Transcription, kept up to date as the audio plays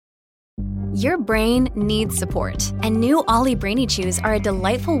Your brain needs support, and new Ollie Brainy Chews are a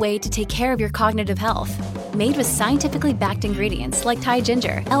delightful way to take care of your cognitive health. Made with scientifically backed ingredients like Thai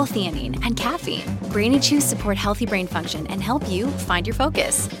ginger, L-theanine, and caffeine, Brainy Chews support healthy brain function and help you find your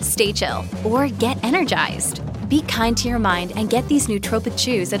focus, stay chill, or get energized. Be kind to your mind and get these nootropic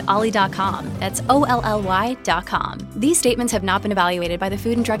chews at ollie.com. That's OLLY.com. These statements have not been evaluated by the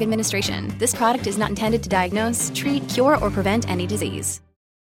Food and Drug Administration. This product is not intended to diagnose, treat, cure, or prevent any disease.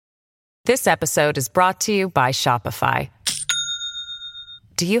 This episode is brought to you by Shopify.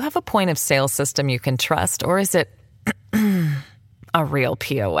 Do you have a point of sale system you can trust, or is it a real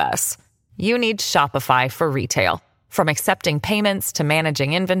POS? You need Shopify for retail. From accepting payments to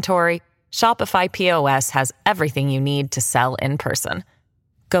managing inventory, Shopify POS has everything you need to sell in person.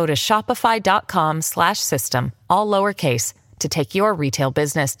 Go to shopify.com/system, all lowercase, to take your retail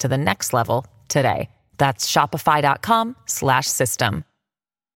business to the next level today. That's shopify.com/system.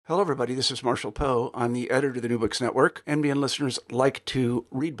 Hello, everybody. This is Marshall Poe. I'm the editor of the New Books Network. NBN listeners like to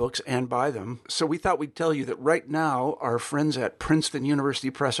read books and buy them. So we thought we'd tell you that right now, our friends at Princeton University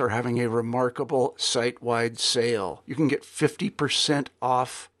Press are having a remarkable site-wide sale. You can get 50%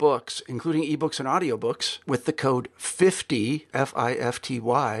 off books, including ebooks and audiobooks, with the code 50,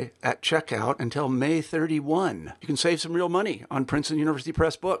 F-I-F-T-Y, at checkout until May 31. You can save some real money on Princeton University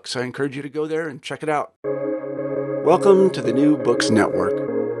Press books. I encourage you to go there and check it out. Welcome to the New Books Network.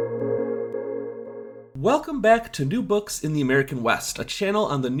 Welcome back to New Books in the American West, a channel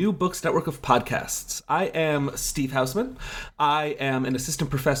on the New Books Network of podcasts. I am Steve Hausman. I am an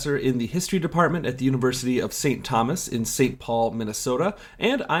assistant professor in the history department at the University of St. Thomas in St. Paul, Minnesota,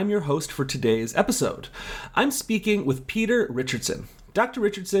 and I'm your host for today's episode. I'm speaking with Peter Richardson. Dr.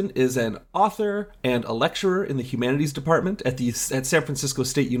 Richardson is an author and a lecturer in the humanities department at San Francisco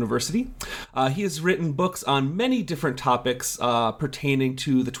State University. He has written books on many different topics pertaining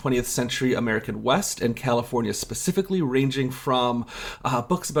to the 20th century American West and California specifically, ranging from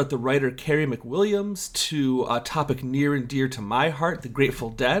books about the writer Carey McWilliams to a topic near and dear to my heart, the Grateful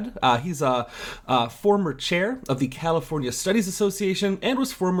Dead. He's a former chair of the California Studies Association and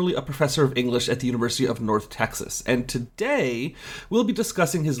was formerly a professor of English at the University of North Texas. And today, we'll be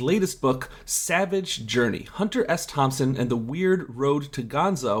discussing his latest book, Savage Journey, Hunter S. Thompson and the Weird Road to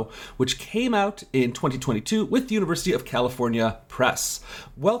Gonzo, which came out in 2022 with the University of California Press.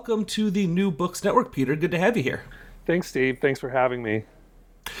 Welcome to the New Books Network, Peter. Good to have you here. Thanks, Steve. Thanks for having me.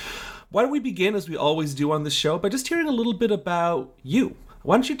 Why don't we begin, as we always do on this show, by just hearing a little bit about you.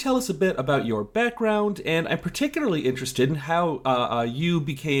 Why don't you tell us a bit about your background? And I'm particularly interested in how you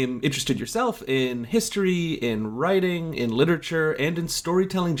became interested yourself in history, in writing, in literature, and in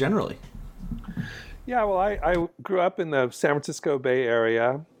storytelling generally. Yeah, well, I grew up in the San Francisco Bay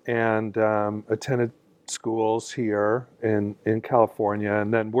Area and attended schools here in California,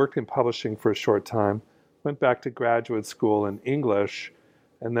 and then worked in publishing for a short time. Went back to graduate school in English,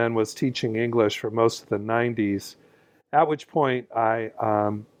 and then was teaching English for most of the 90s. At which point I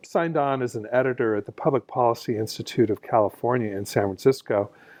signed on as an editor at the Public Policy Institute of California in San Francisco.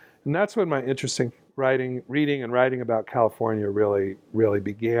 And that's when my interest in reading and writing about California really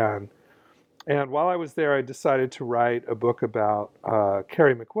began. And while I was there, I decided to write a book about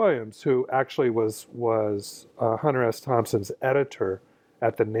Carey McWilliams, who actually was Hunter S. Thompson's editor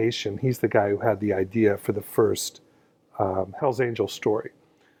at The Nation. He's the guy who had the idea for the first Hell's Angel story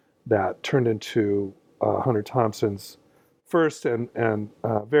that turned into Hunter Thompson's first and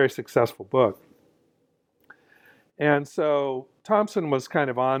very successful book. And so Thompson was kind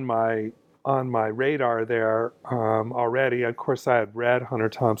of on my radar there already. Of course, I had read Hunter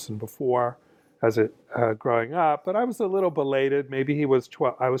Thompson before growing up, but I was a little belated. Maybe I was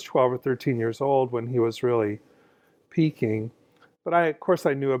 12 or 13 years old when he was really peaking. But of course,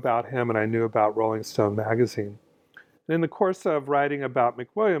 I knew about him and I knew about Rolling Stone magazine. In the course of writing about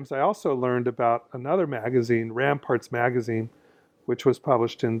McWilliams, I also learned about another magazine, Ramparts Magazine, which was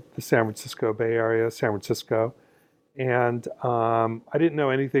published in the San Francisco Bay Area, San Francisco. And I didn't know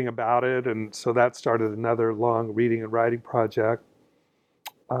anything about it, and so that started another long reading and writing project.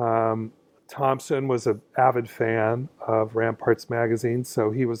 Thompson was an avid fan of Ramparts Magazine,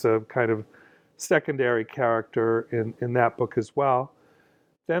 so he was a kind of secondary character in that book as well.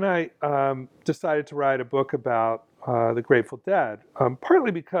 Then I decided to write a book about the Grateful Dead,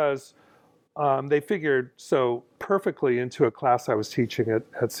 partly because they figured so perfectly into a class I was teaching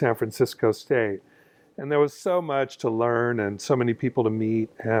at San Francisco State. And there was so much to learn and so many people to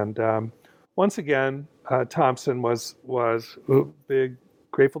meet. And once again, Thompson was a big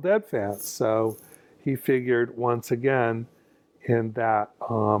Grateful Dead fan. So he figured once again in that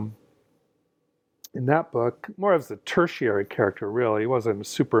book, more as a tertiary character, really. He wasn't a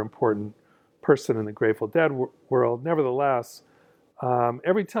super important person in the Grateful Dead world. Nevertheless,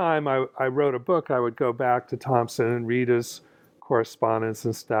 every time I wrote a book, I would go back to Thompson and read his correspondence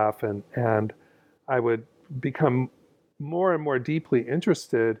and stuff, and I would become more and more deeply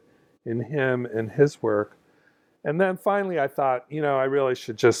interested in him and his work. And then finally I thought, I really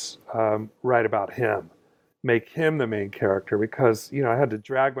should just write about him, make him the main character, because, I had to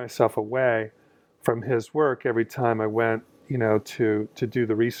drag myself away from his work every time I went, to do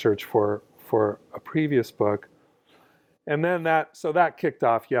the research for a previous book. And then that kicked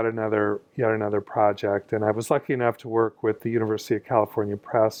off yet another project. And I was lucky enough to work with the University of California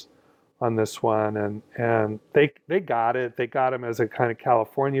Press on this one, and they got it. They got him as a kind of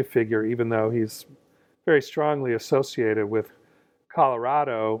California figure, even though he's very strongly associated with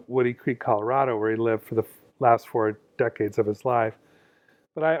Colorado, Woody Creek, Colorado, where he lived for the last 4 decades of his life.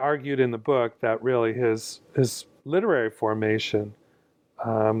 But I argued in the book that really his literary formation,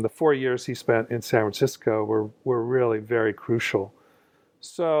 the 4 years he spent in San Francisco, were really very crucial.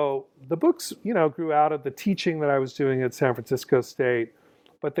 So the books, grew out of the teaching that I was doing at San Francisco State,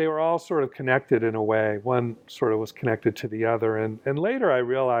 but they were all sort of connected in a way. One sort of was connected to the other. And later I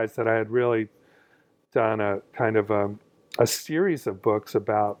realized that I had really done a kind of a series of books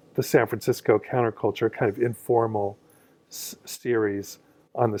about the San Francisco counterculture, kind of informal series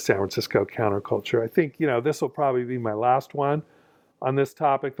on the San Francisco counterculture. I think, this will probably be my last one on this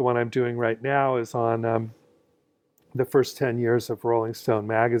topic. The one I'm doing right now is on the first 10 years of Rolling Stone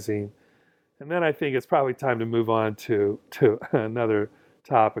magazine. And then I think it's probably time to move on to another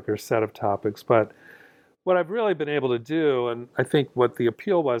topic or set of topics. But what I've really been able to do, and I think what the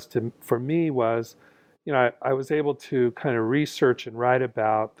appeal was for me was, I was able to kind of research and write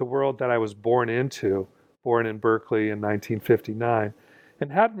about the world that I was born in Berkeley in 1959,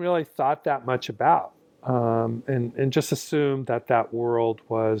 and hadn't really thought that much about, and just assumed that world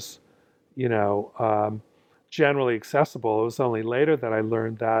was, generally accessible. It was only later that I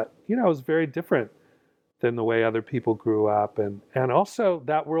learned that, it was very different than the way other people grew up, and also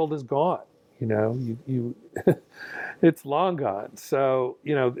that world is gone. You it's long gone. So,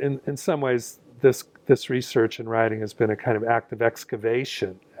 in some ways, this research and writing has been a kind of act of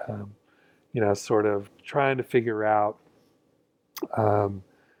excavation, sort of trying to figure out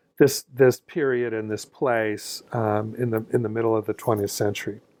this period and this place in the middle of the 20th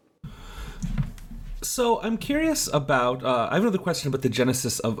century. So I'm curious about, I have another question about the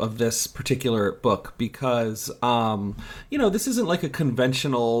genesis of this particular book, because, this isn't like a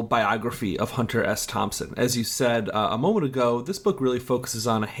conventional biography of Hunter S. Thompson. As you said a moment ago, this book really focuses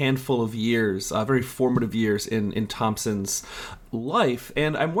on a handful of years, very formative years in Thompson's life.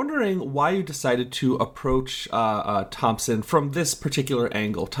 And I'm wondering why you decided to approach Thompson from this particular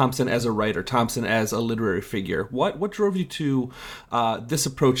angle, Thompson as a writer, Thompson as a literary figure. What drove you to this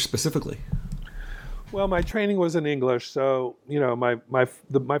approach specifically? Well, my training was in English, so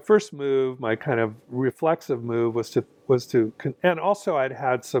my first move, my kind of reflexive move, was to, and also I'd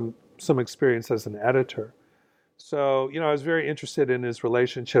had some experience as an editor, so I was very interested in his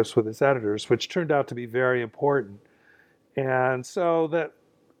relationships with his editors, which turned out to be very important, and so that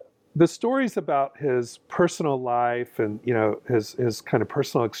the stories about his personal life and his kind of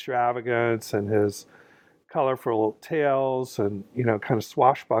personal extravagance and his colorful tales and kind of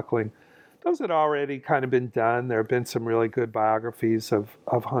swashbuckling. Those had already kind of been done. There have been some really good biographies of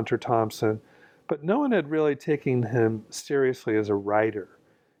Hunter Thompson, but no one had really taken him seriously as a writer.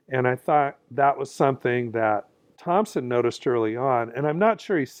 And I thought that was something that Thompson noticed early on, and I'm not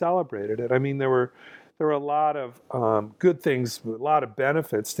sure he celebrated it. I mean, there were a lot of good things, a lot of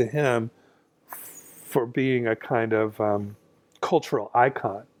benefits to him for being a kind of cultural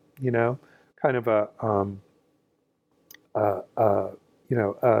icon, kind of a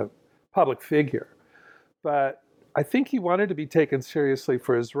public figure. But I think he wanted to be taken seriously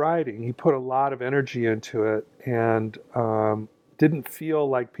for his writing. He put a lot of energy into it and didn't feel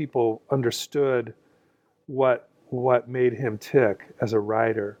like people understood what made him tick as a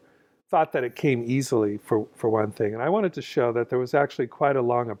writer. Thought that it came easily, for one thing. And I wanted to show that there was actually quite a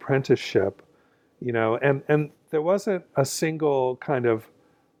long apprenticeship, and there wasn't a single kind of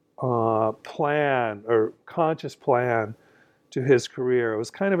plan or conscious plan to his career. It was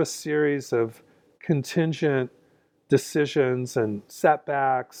kind of a series of contingent decisions and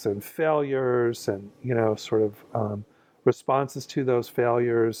setbacks and failures and, sort of responses to those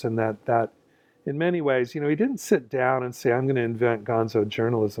failures. And that in many ways, he didn't sit down and say, I'm going to invent Gonzo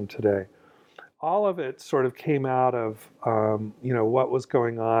journalism today. All of it sort of came out of, what was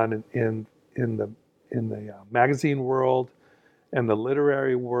going on in the magazine world and the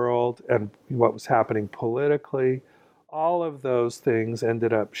literary world and what was happening politically. all of those things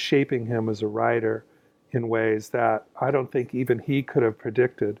ended up shaping him as a writer in ways that I don't think even he could have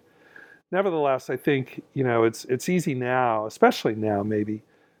predicted. Nevertheless, I think, it's easy now, especially now maybe,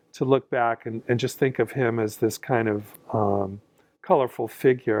 to look back and just think of him as this kind of colorful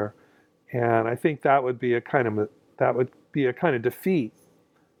figure. And I think that would be a kind of defeat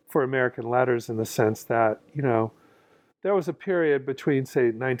for American letters, in the sense that, there was a period between, say,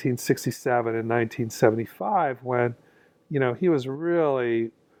 1967 and 1975 when, he was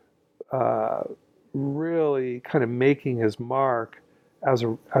really, really kind of making his mark as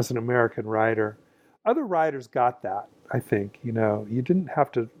an American writer. Other writers got that, I think. You didn't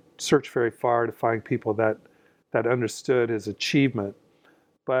have to search very far to find people that understood his achievement.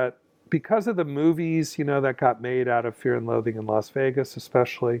 But because of the movies, that got made out of Fear and Loathing in Las Vegas,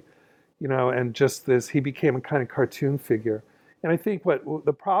 especially, and just this, he became a kind of cartoon figure. And I think what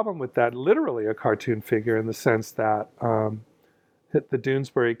the problem with that, literally a cartoon figure, in the sense that the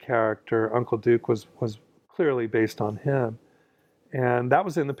Doonesbury character, Uncle Duke, was clearly based on him. And that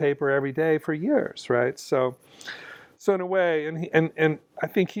was in the paper every day for years, right? So in a way, and I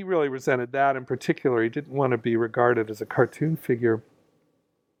think he really resented that in particular. He didn't want to be regarded as a cartoon figure.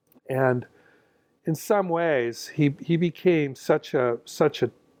 And in some ways, he became such a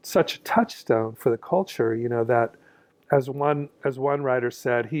touchstone for the culture, that, as one writer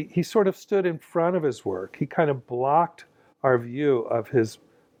said, he sort of stood in front of his work. He kind of blocked our view of his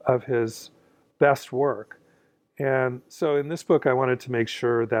best work. And so in this book, I wanted to make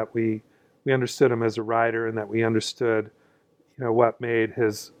sure that we understood him as a writer, and that we understood, what made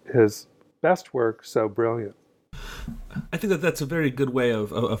his best work so brilliant. I think that that's a very good way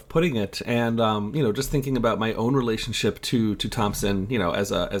of putting it. And, just thinking about my own relationship to Thompson,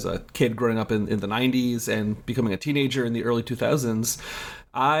 as a kid growing up in the 90s and becoming a teenager in the early 2000s,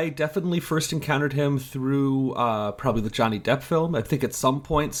 I definitely first encountered him through probably the Johnny Depp film. I think at some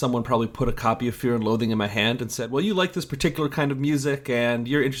point someone probably put a copy of Fear and Loathing in my hand and said, well, you like this particular kind of music and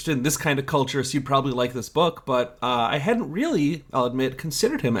you're interested in this kind of culture, so you probably like this book. But I hadn't really, I'll admit,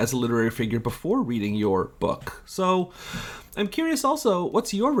 considered him as a literary figure before reading your book. So I'm curious also,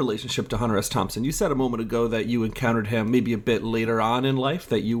 what's your relationship to Hunter S. Thompson? You said a moment ago that you encountered him maybe a bit later on in life,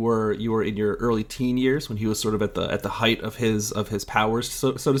 that you were in your early teen years when he was sort of at the height of his powers,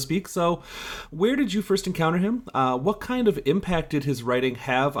 so to speak. So where did you first encounter him? What kind of impact did his writing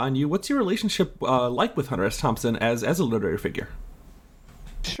have on you? What's your relationship like with Hunter S. Thompson as a literary figure?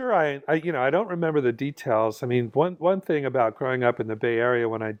 Sure, I don't remember the details. I mean, one thing about growing up in the Bay Area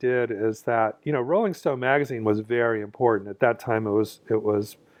when I did is that, Rolling Stone magazine was very important. At that time, it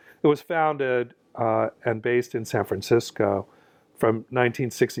was founded and based in San Francisco from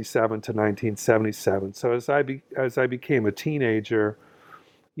 1967 to 1977. So as I became a teenager,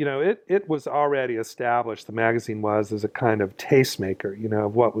 it was already established, the magazine was, as a kind of tastemaker,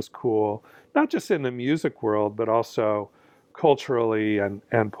 of what was cool, not just in the music world, but also culturally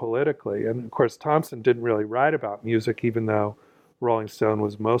and politically. And of course, Thompson didn't really write about music, even though Rolling Stone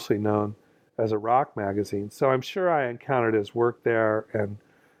was mostly known as a rock magazine. So I'm sure I encountered his work there and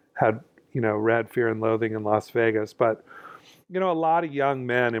had, read Fear and Loathing in Las Vegas. But, a lot of young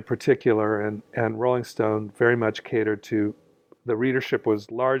men in particular, and Rolling Stone very much catered to, the readership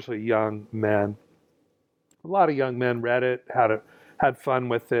was largely young men. A lot of young men read it, had fun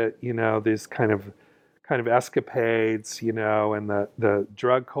with it, these kind of escapades, and the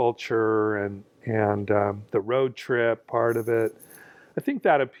drug culture and the road trip part of it. I think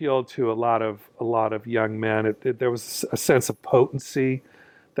that appealed to a lot of young men. There was a sense of potency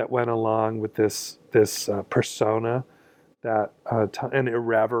that went along with this persona, that and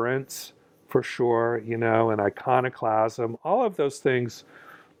irreverence for sure, and iconoclasm. All of those things,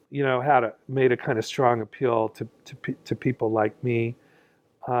 made a kind of strong appeal to people like me.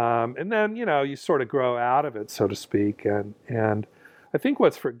 And then, you sort of grow out of it, so to speak. And I think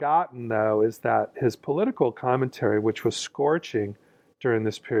what's forgotten, though, is that his political commentary, which was scorching during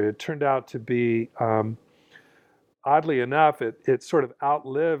this period, turned out to be, oddly enough, it sort of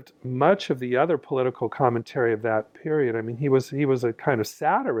outlived much of the other political commentary of that period. I mean, he was a kind of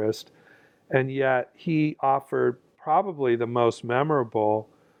satirist, and yet he offered probably the most memorable,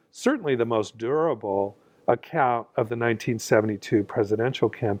 certainly the most durable account of the 1972 presidential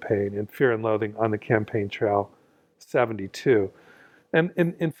campaign in Fear and Loathing on the Campaign Trail 72. And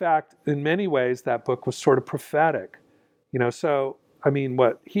in fact, in many ways, that book was sort of prophetic. So, I mean,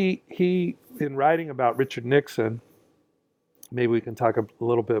 what he in writing about Richard Nixon, maybe we can talk a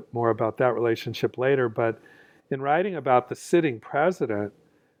little bit more about that relationship later, but in writing about the sitting president,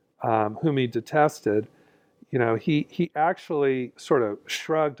 whom he detested, he actually sort of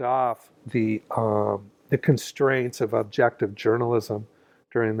shrugged off the the constraints of objective journalism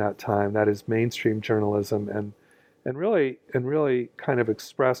during that time, that is mainstream journalism, and really kind of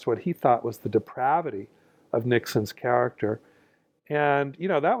expressed what he thought was the depravity of Nixon's character. And,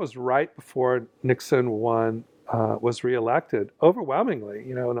 that was right before Nixon was reelected overwhelmingly,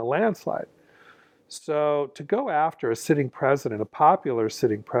 in a landslide. So to go after a sitting president, a popular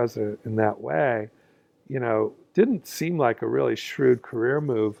sitting president in that way, didn't seem like a really shrewd career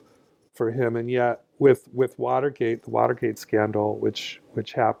move for him. And yet with Watergate, the Watergate scandal, which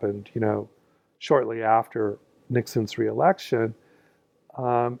happened, shortly after Nixon's reelection,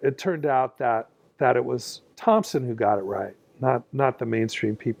 it turned out that it was Thompson who got it right, not the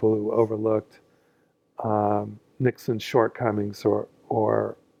mainstream people who overlooked Nixon's shortcomings or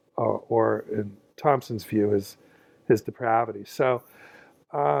in Thompson's view, his depravity. So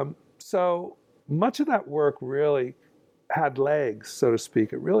much of that work really had legs, so to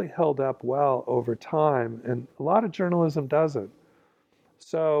speak. It really held up well over time, and a lot of journalism doesn't.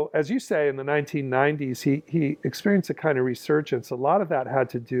 So, as you say, in the 1990s, he experienced a kind of resurgence. A lot of that had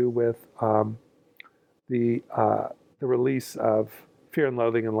to do with the release of Fear and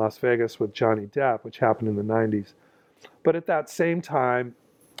Loathing in Las Vegas with Johnny Depp, which happened in the 90s. But at that same time,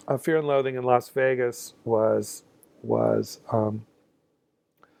 Fear and Loathing in Las Vegas was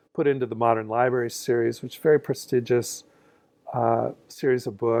put into the Modern Library series, which is a very prestigious series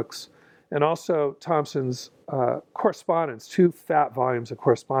of books. And also Thompson's correspondence, 2 fat volumes of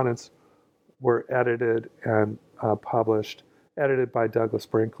correspondence were edited and published, edited by Douglas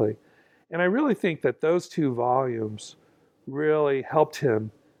Brinkley. And I really think that those 2 volumes really helped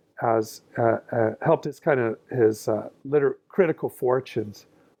him helped his kind of his critical fortunes,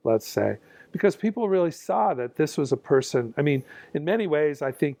 let's say, because people really saw that this was a person. I mean, in many ways,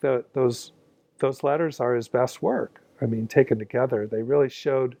 I think that those letters are his best work. I mean, taken together, they really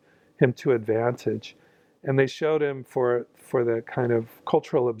showed him to advantage, and they showed him for the kind of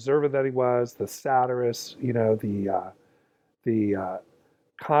cultural observer that he was, the satirist, the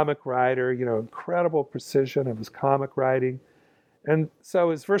comic writer, incredible precision of his comic writing. And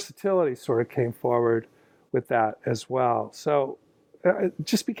so his versatility sort of came forward with that as well. So it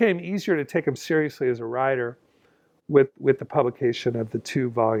just became easier to take him seriously as a writer with the publication of the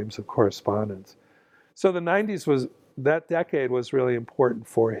 2 volumes of correspondence. So the 90s that decade was really important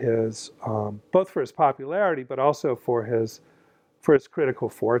for his, both for his popularity, but also for his critical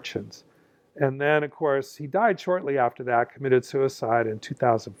fortunes. And then, of course, he died shortly after that, committed suicide in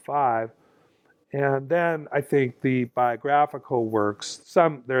 2005. And then I think the biographical works,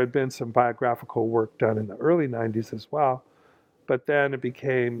 there had been some biographical work done in the early 90s as well. But then it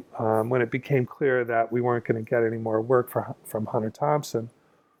became, when it became clear that we weren't going to get any more work from Hunter Thompson,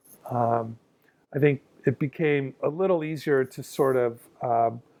 I think it became a little easier to sort of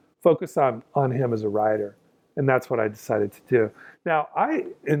focus on him as a writer. And that's what I decided to do. Now,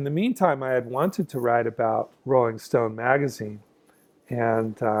 in the meantime, I had wanted to write about Rolling Stone magazine.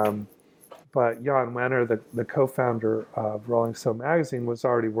 But Jan Wenner, the co-founder of Rolling Stone magazine, was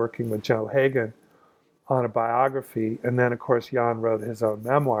already working with Joe Hagan on a biography. And then, of course, Jan wrote his own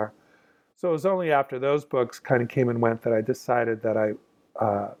memoir. So it was only after those books kind of came and went that I decided that I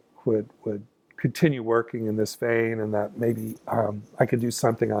would continue working in this vein, and that maybe I could do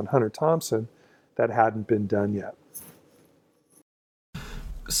something on Hunter Thompson that hadn't been done yet.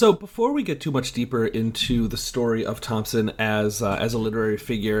 So before we get too much deeper into the story of Thompson as a literary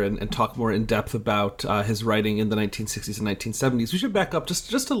figure and talk more in depth about his writing in the 1960s and 1970s, we should back up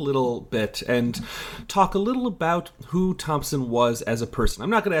just a little bit and talk a little about who Thompson was as a person. I'm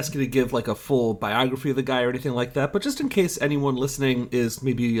not going to ask you to give like a full biography of the guy or anything like that, but just in case anyone listening is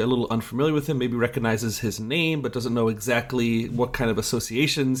maybe a little unfamiliar with him, maybe recognizes his name but doesn't know exactly what kind of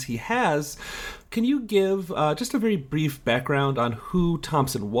associations he has, can you give just a very brief background on who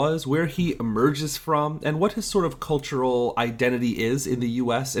Thompson was, where he emerges from, and what his sort of cultural identity is in the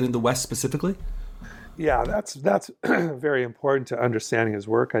U.S. and in the West specifically? Yeah, that's very important to understanding his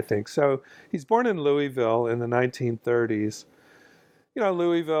work, I think. So he's born in Louisville in the 1930s.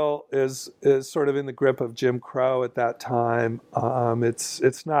 Louisville is sort of in the grip of Jim Crow at that time.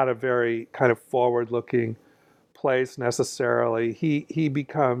 It's not a very kind of forward-looking place necessarily. He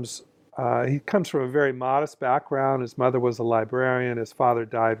comes from a very modest background. His mother was a librarian. His father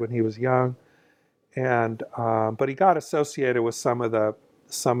died when he was young, and but he got associated with some of the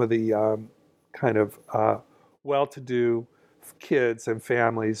kind of well-to-do kids and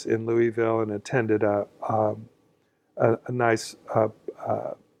families in Louisville, and attended a nice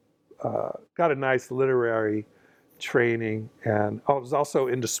got a nice literary training, and was also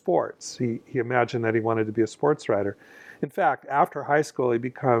into sports. He imagined that he wanted to be a sports writer. In fact, after high school,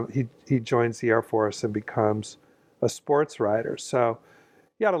 he joins the Air Force and becomes a sports writer. So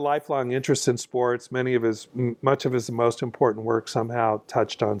he had a lifelong interest in sports. Much of his most important work somehow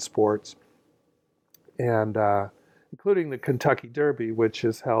touched on sports, and including the Kentucky Derby, which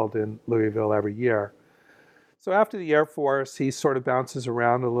is held in Louisville every year. So after the Air Force, he sort of bounces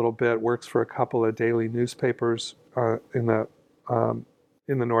around a little bit, works for a couple of daily newspapers in the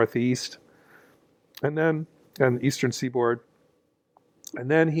Northeast, and the Eastern Seaboard.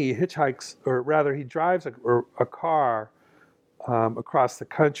 And then he hitchhikes, or rather he drives a car across the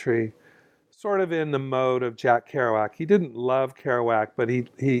country, sort of in the mode of Jack Kerouac. He didn't love Kerouac, but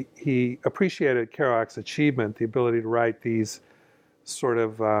he appreciated Kerouac's achievement, the ability to write these sort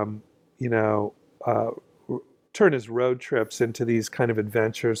of, turn his road trips into these kind of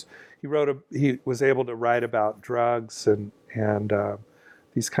adventures. He was able to write about drugs and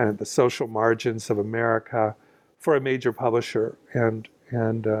these kind of the social margins of America for a major publisher, and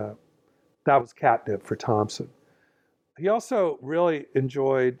that was catnip for Thompson. He also really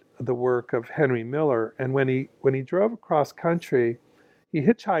enjoyed the work of Henry Miller, and when he drove across country, he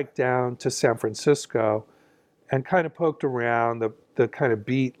hitchhiked down to San Francisco and kind of poked around the kind of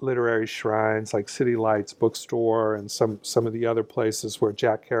beat literary shrines like City Lights Bookstore and some of the other places where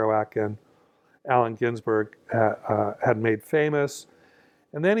Jack Kerouac and Allen Ginsberg had made famous.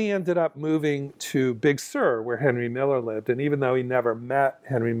 And then he ended up moving to Big Sur, where Henry Miller lived. And even though he never met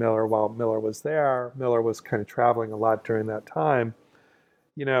Henry Miller while Miller was there, Miller was kind of traveling a lot during that time.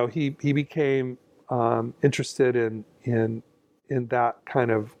 He became interested in that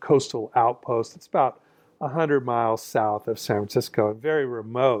kind of coastal outpost. It's about 100 miles south of San Francisco and very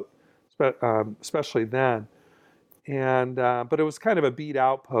remote, especially then. But it was kind of a beat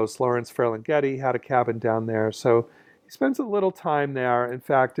outpost. Lawrence Ferlinghetti had a cabin down there, so he spends a little time there. In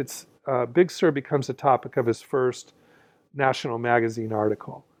fact, Big Sur becomes a topic of his first National Magazine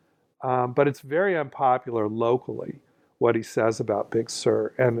article. But it's very unpopular locally, what he says about Big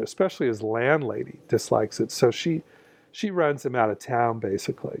Sur, and especially his landlady dislikes it. So she runs him out of town,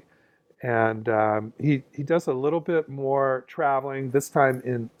 basically. And he does a little bit more traveling, this time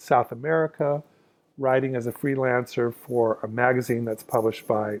in South America, writing as a freelancer for a magazine that's published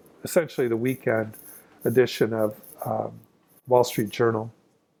by essentially the weekend edition of Wall Street Journal.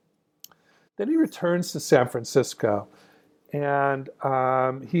 Then he returns to San Francisco, and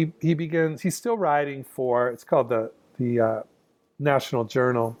he's still writing for, it's called the National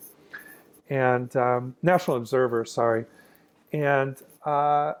Journal, and National Observer, sorry. And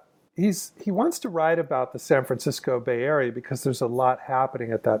he wants to write about the San Francisco Bay Area because there's a lot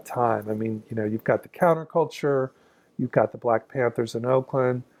happening at that time. I mean, you've got the counterculture, you've got the Black Panthers in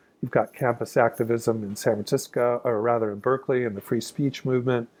Oakland, you've got campus activism in San Francisco, or rather in Berkeley, and the free speech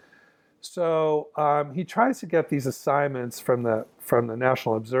movement. So he tries to get these assignments from the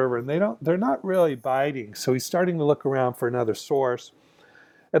National Observer, and they're not really biting. So he's starting to look around for another source.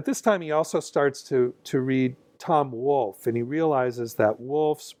 At this time, he also starts to read Tom Wolfe, and he realizes that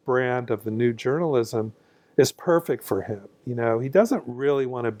Wolfe's brand of the new journalism is perfect for him. He doesn't really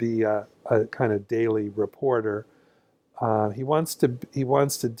want to be a kind of daily reporter. He wants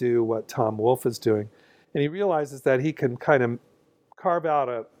to do what Tom Wolfe is doing, and he realizes that he can kind of carve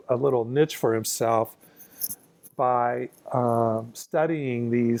out a little niche for himself by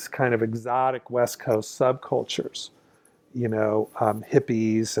studying these kind of exotic West Coast subcultures,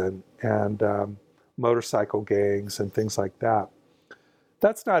 hippies and motorcycle gangs and things like that.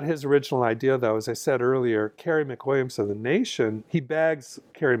 That's not his original idea, though. As I said earlier, Carrie McWilliams of The Nation, he begs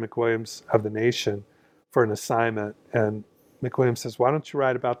Carrie McWilliams of The Nation for an assignment, and McWilliams says, why don't you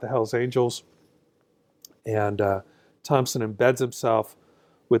write about the Hells Angels? And Thompson embeds himself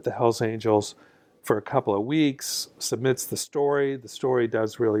with the Hells Angels for a couple of weeks, submits the story. The story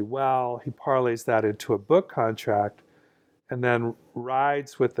does really well. He parlays that into a book contract, and then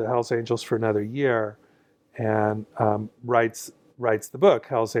rides with the Hells Angels for another year and writes the book,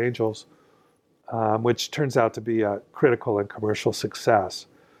 Hells Angels, which turns out to be a critical and commercial success.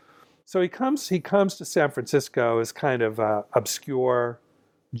 So he comes to San Francisco as kind of an obscure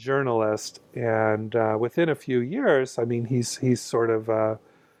journalist, and within a few years, I mean, he's sort of a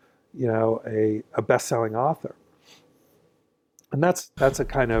best-selling author. And that's a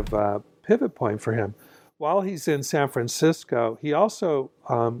kind of pivot point for him. While he's in San Francisco, he also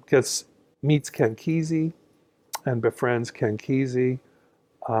meets Ken Kesey and befriends Ken Kesey,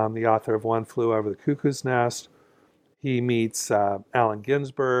 the author of One Flew Over the Cuckoo's Nest. He meets Allen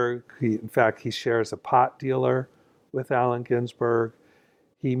Ginsberg. In fact, he shares a pot dealer with Allen Ginsberg.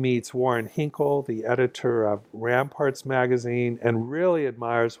 He meets Warren Hinkle, the editor of Ramparts magazine, and really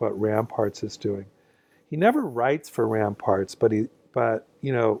admires what Ramparts is doing. he never writes for Ramparts, but I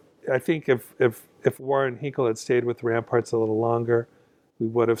think if Warren Hinkle had stayed with Ramparts a little longer, we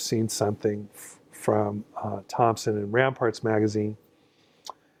would have seen something from Thompson in Ramparts magazine.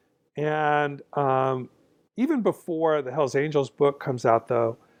 And even before the Hells Angels book comes out,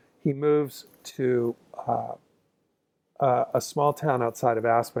 though, he moves to a small town outside of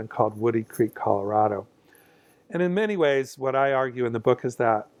Aspen called Woody Creek, Colorado. And in many ways, what I argue in the book is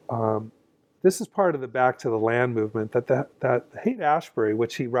that this is part of the Back to the Land movement, that Haight-Ashbury,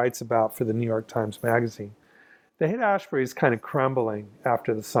 which he writes about for the New York Times Magazine, the Haight-Ashbury is kind of crumbling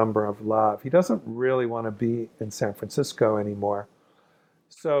after the Summer of Love. He doesn't really want to be in San Francisco anymore.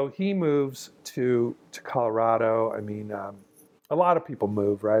 So he moves to Colorado. I mean, a lot of people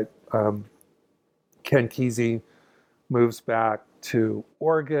move, right? Ken Kesey moves back to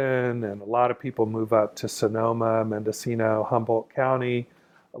Oregon, and a lot of people move up to Sonoma, Mendocino, Humboldt County.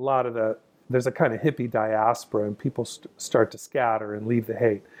 There's a kind of hippie diaspora, and people start to scatter and leave the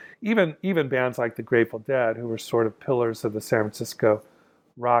Haight. Even bands like the Grateful Dead, who were sort of pillars of the San Francisco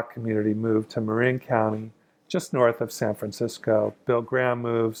rock community, moved to Marin County, just north of San Francisco. Bill Graham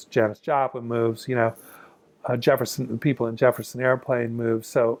moves, Janis Joplin moves, people in Jefferson Airplane move.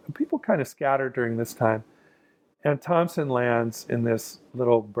 So people kind of scattered during this time. And Thompson lands in this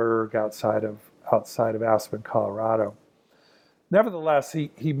little burg outside of Aspen, Colorado. Nevertheless,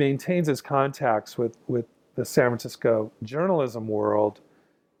 he maintains his contacts with the San Francisco journalism world,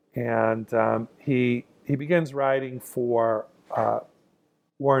 and he begins writing for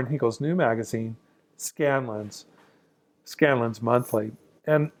Warren Hinkle's new magazine, Scanlan's Monthly.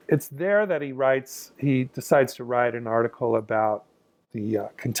 And it's there that he decides to write an article about the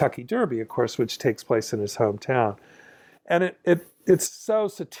Kentucky Derby, of course, which takes place in his hometown. And it's so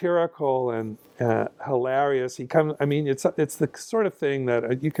satirical and hilarious. It's the sort of thing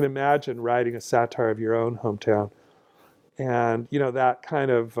that you can imagine writing a satire of your own hometown. And, that kind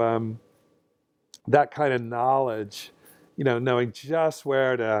of knowledge, knowing just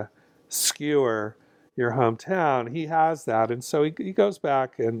where to skewer your hometown, he has that. And so he goes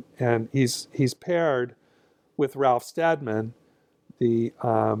back and he's paired with Ralph Steadman, the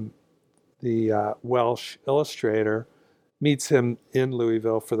Welsh illustrator, meets him in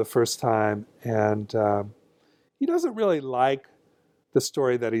Louisville for the first time, and he doesn't really like the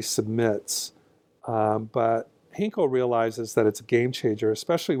story that he submits, but Hinkle realizes that it's a game changer,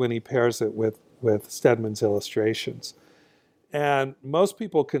 especially when he pairs it with Steadman's illustrations. And most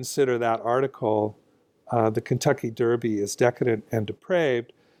people consider that article, The Kentucky Derby is Decadent and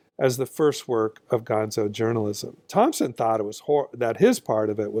Depraved, as the first work of Gonzo journalism. Thompson thought it was that his part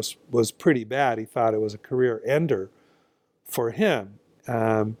of it was pretty bad. He thought it was a career ender for him.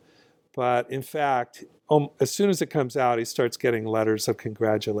 But in fact, as soon as it comes out, he starts getting letters of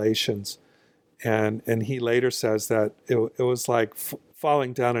congratulations. And he later says that it was like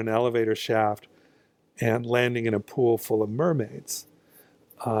falling down an elevator shaft and landing in a pool full of mermaids.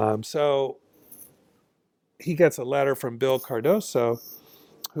 So he gets a letter from Bill Cardoso,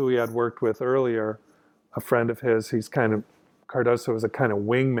 who he had worked with earlier, a friend of his. Cardoso was a kind of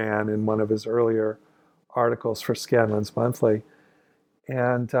wingman in one of his earlier articles for Scanlan's Monthly.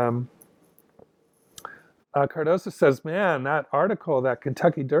 And Cardoso says, man, that article, that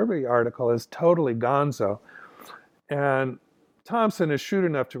Kentucky Derby article, is totally Gonzo. And Thompson is shrewd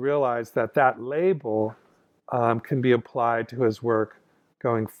enough to realize that label can be applied to his work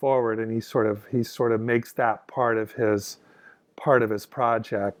going forward, and he sort of makes that part of his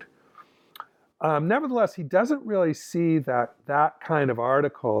project. Nevertheless, he doesn't really see that kind of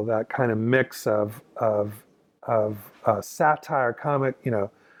article, that kind of mix of satire,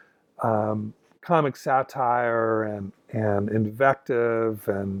 comic satire and invective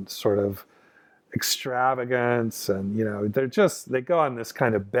and sort of extravagance, and they go on this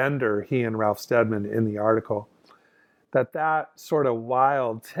kind of bender, he and Ralph Steadman, in the article, that sort of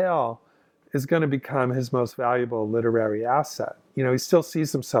wild tale is going to become his most valuable literary asset. He still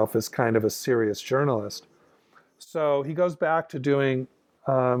sees himself as kind of a serious journalist. So he goes back to doing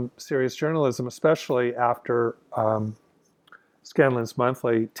serious journalism, especially after Scanlan's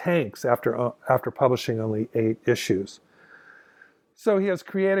Monthly tanks after publishing only 8 issues. So he has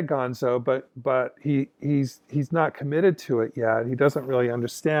created Gonzo, but he's not committed to it yet. He doesn't really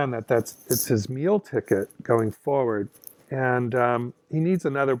understand that it's his meal ticket going forward. And he needs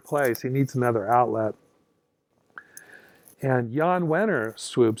another place. He needs another outlet. And Jan Wenner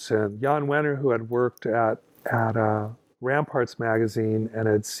swoops in. Jan Wenner, who had worked at Ramparts magazine and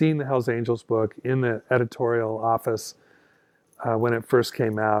had seen the Hells Angels book in the editorial office when it first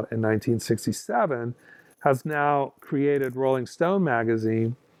came out in 1967, has now created Rolling Stone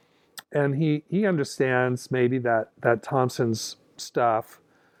magazine And he understands maybe that Thompson's stuff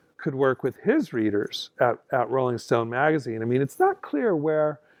could work with his readers at Rolling Stone magazine. I mean, it's not clear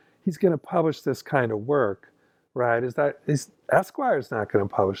where he's going to publish this kind of work, right? Is Esquire's not going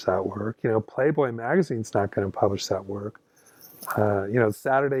to publish that work? Playboy magazine's not going to publish that work.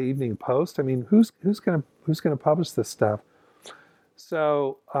 Saturday Evening Post. I mean, who's going to publish this stuff?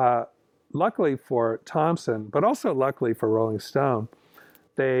 So, luckily for Thompson, but also luckily for Rolling Stone,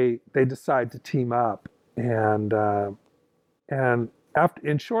 they decide to team up, and after,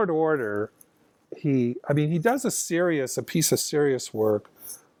 in short order, he does a piece of serious work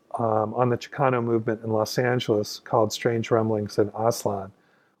on the Chicano movement in Los Angeles called Strange Rumblings in Aztlan,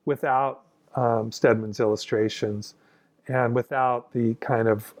 without Stedman's illustrations and without the kind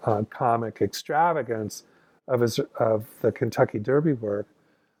of comic extravagance of the Kentucky Derby work.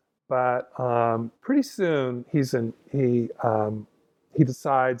 But pretty soon he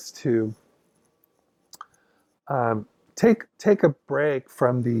decides to take a break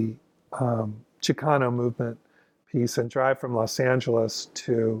from the Chicano movement piece and drive from Los Angeles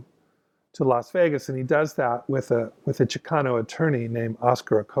to Las Vegas, and he does that with a Chicano attorney named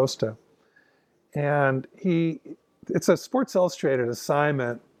Oscar Acosta. And it's a Sports Illustrated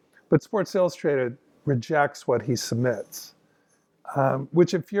assignment, but Sports Illustrated rejects what he submits,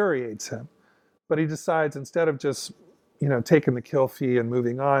 which infuriates him. But he decides, instead of just taking the kill fee and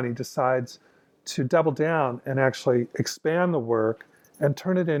moving on, he decides to double down and actually expand the work and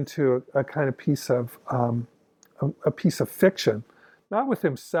turn it into a kind of piece of fiction, not with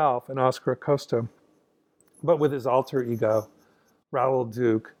himself and Oscar Acosta, but with his alter ego, Raoul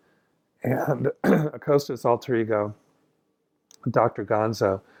Duke, and Acosta's alter ego, Dr.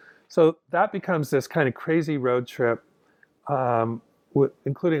 Gonzo. So that becomes this kind of crazy road trip,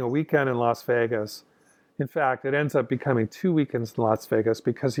 including a weekend in Las Vegas. In fact, it ends up becoming 2 weekends in Las Vegas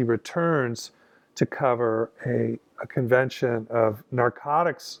because he returns to cover a convention of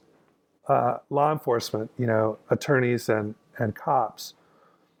narcotics law enforcement, attorneys and cops.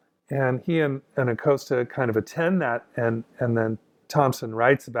 And he and Acosta kind of attend that, and then Thompson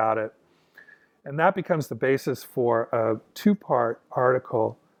writes about it. And that becomes the basis for a 2-part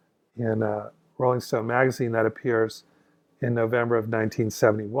article in Rolling Stone magazine that appears in November of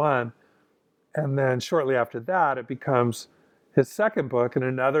 1971. And then shortly after that, it becomes his second book and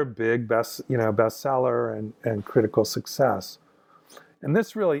another big bestseller and critical success. And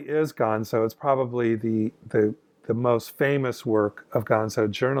this really is Gonzo. It's probably the most famous work of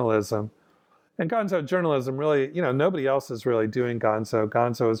Gonzo journalism. And Gonzo journalism really, nobody else is really doing Gonzo.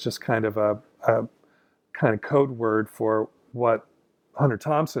 Gonzo is just kind of a kind of code word for what Hunter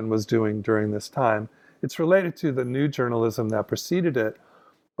Thompson was doing during this time. It's related to the new journalism that preceded it,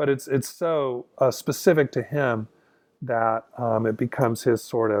 but it's so specific to him that it becomes his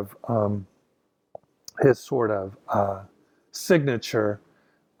sort of signature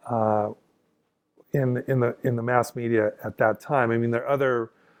in the mass media at that time. I mean, there are other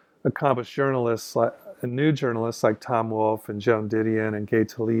accomplished journalists, new journalists like Tom Wolfe and Joan Didion and Gay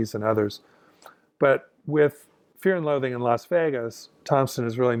Talese and others. But with Fear and Loathing in Las Vegas, Thompson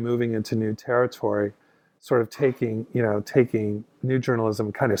is really moving into new territory, sort of taking new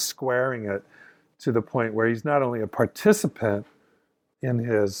journalism, kind of squaring it to the point where he's not only a participant in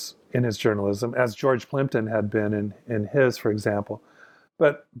his journalism, as George Plimpton had been in his, for example,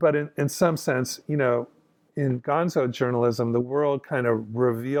 but in some sense, in Gonzo journalism, the world kind of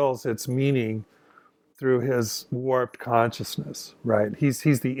reveals its meaning through his warped consciousness, right?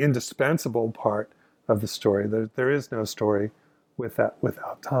 He's the indispensable part of the story. There is no story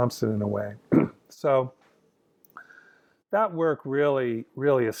without Thompson, in a way. So that work really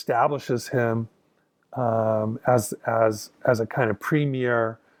establishes him as a kind of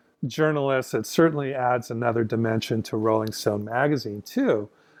premier journalist. It certainly adds another dimension to Rolling Stone magazine too,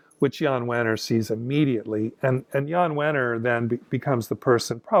 which Jan Wenner sees immediately. And Jan Wenner then becomes the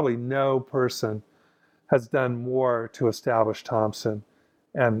person, probably no person has done more to establish Thompson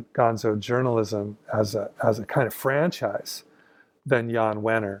and Gonzo journalism as a kind of franchise than Jan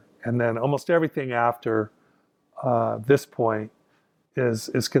Wenner. And then almost everything after this point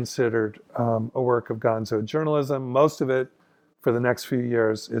is considered a work of Gonzo journalism. Most of it for the next few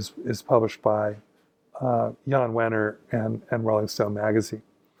years is published by Jan Wenner and Rolling Stone magazine.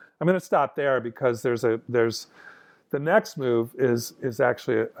 I'm going to stop there because there's the next move is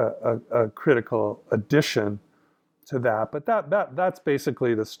actually a critical addition to that. But that's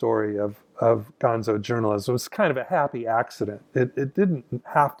basically the story of Gonzo journalism. It was kind of a happy accident. It didn't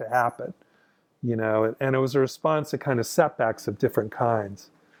have to happen, and it was a response to kind of setbacks of different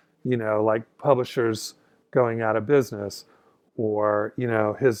kinds, like publishers going out of business, or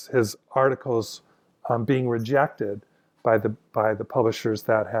his articles being rejected by the publishers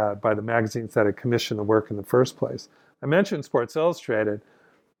by the magazines that had commissioned the work in the first place. I mentioned Sports Illustrated.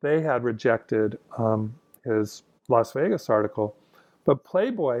 They had rejected his Las Vegas article, but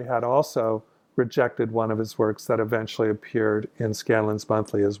Playboy had also rejected one of his works that eventually appeared in Scanlon's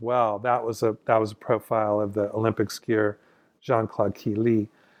Monthly as well. That was a profile of the Olympic skier Jean-Claude Killy.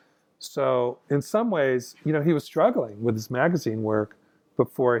 So in some ways, he was struggling with his magazine work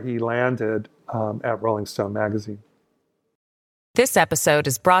before he landed at Rolling Stone magazine. This episode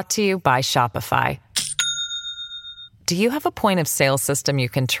is brought to you by Shopify. Do you have a point of sale system you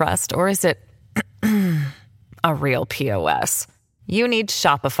can trust, or is it a real POS? You need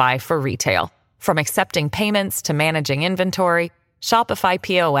Shopify for retail. From accepting payments to managing inventory, Shopify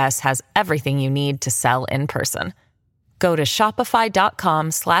POS has everything you need to sell in person. Go to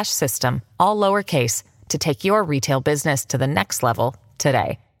shopify.com/system, all lowercase, to take your retail business to the next level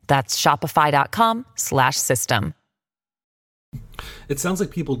today. That's shopify.com/system. It sounds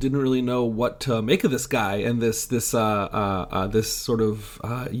like people didn't really know what to make of this guy and this sort of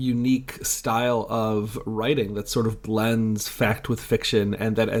unique style of writing that sort of blends fact with fiction,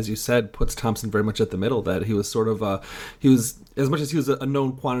 and that, as you said, puts Thompson very much at the middle. That he was sort of he was, as much as he was a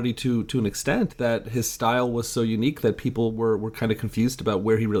known quantity to an extent, that his style was so unique that people were kind of confused about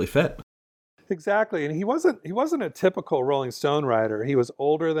where he really fit. Exactly, and he wasn't a typical Rolling Stone writer. He was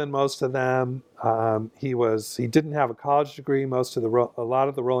older than most of them. He didn't have a college degree. A lot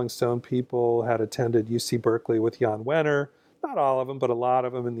of the Rolling Stone people had attended UC Berkeley with Jan Wenner. Not all of them, but a lot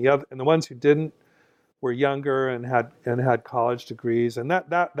of them. And the ones who didn't were younger and had college degrees. And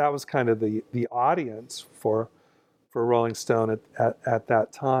that was kind of the audience for Rolling Stone at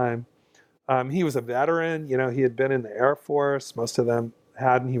that time. He was a veteran. He had been in the Air Force. Most of them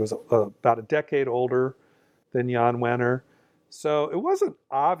hadn't. He was about a decade older than Jan Wenner. So it wasn't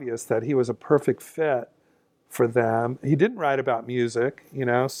obvious that he was a perfect fit for them. He didn't write about music,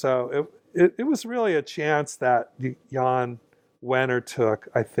 so it was really a chance that Jan Wenner took,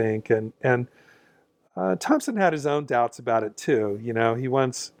 I think. And Thompson had his own doubts about it too. He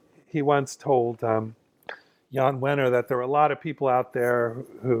once told Jan Wenner that there were a lot of people out there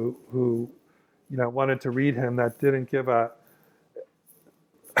who wanted to read him that didn't give a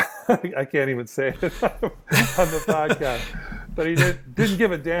I can't even say it on the podcast, but he didn't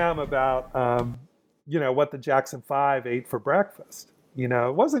give a damn about, what the Jackson 5 ate for breakfast.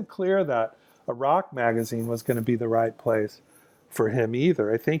 It wasn't clear that a rock magazine was going to be the right place for him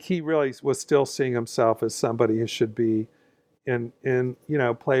either. I think he really was still seeing himself as somebody who should be in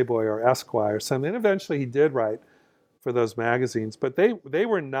Playboy or Esquire or something. And eventually he did write for those magazines, but they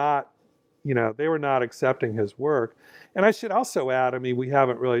were not accepting his work. And I should also add, we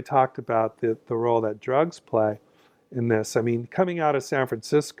haven't really talked about the role that drugs play in this. Coming out of San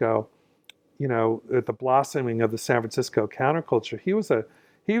Francisco, at the blossoming of the San Francisco counterculture, he was an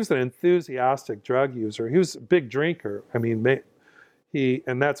enthusiastic drug user. He was a big drinker.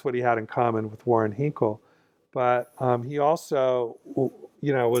 And that's what he had in common with Warren Hinkle. But he also,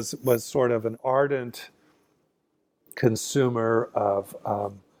 was sort of an ardent consumer of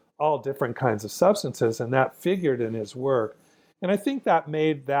all different kinds of substances, and that figured in his work. And I think that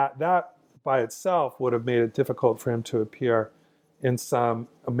made that by itself would have made it difficult for him to appear in some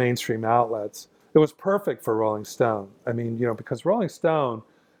mainstream outlets. It was perfect for Rolling Stone. Because Rolling Stone,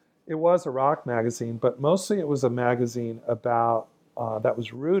 it was a rock magazine, but mostly it was a magazine about that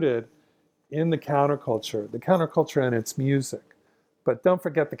was rooted in the counterculture and its music. But don't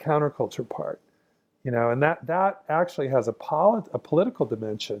forget the counterculture part, and that actually has a political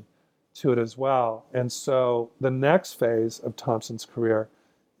dimension to it as well. And so the next phase of Thompson's career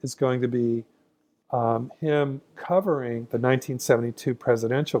is going to be him covering the 1972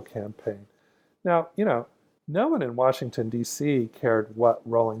 presidential campaign. Now, no one in Washington, D.C. cared what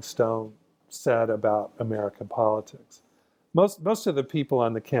Rolling Stone said about American politics. Most of the people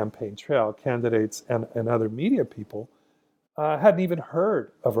on the campaign trail, candidates and other media people, hadn't even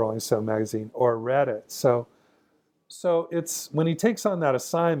heard of Rolling Stone magazine or read it. So it's when he takes on that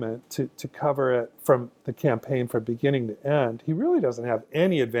assignment to cover it from the campaign from beginning to end, he really doesn't have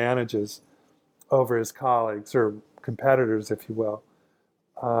any advantages over his colleagues or competitors, if you will.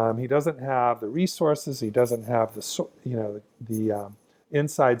 He doesn't have the resources. He doesn't have the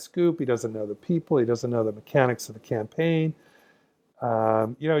inside scoop. He doesn't know the people. He doesn't know the mechanics of the campaign.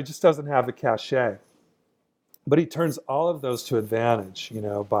 He just doesn't have the cachet. But he turns all of those to advantage,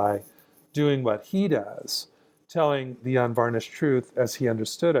 by doing what he does, telling the unvarnished truth as he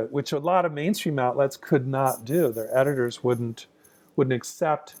understood it, which a lot of mainstream outlets could not do. Their editors wouldn't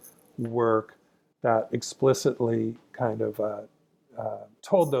accept work that explicitly kind of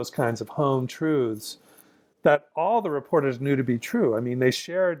told those kinds of home truths that all the reporters knew to be true. I mean, they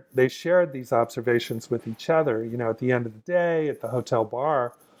shared these observations with each other, at the end of the day, at the hotel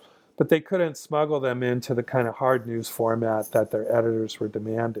bar, but they couldn't smuggle them into the kind of hard news format that their editors were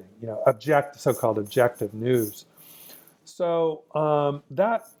demanding, so-called objective news. So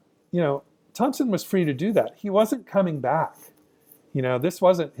Thompson was free to do that. He wasn't coming back. This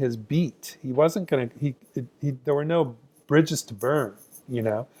wasn't his beat. He wasn't going to, there were no bridges to burn,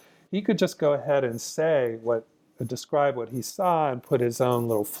 He could just go ahead and describe what he saw and put his own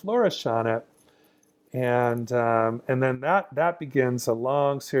little flourish on it. And then that begins a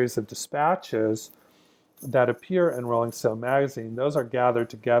long series of dispatches that appear in Rolling Stone magazine. Those are gathered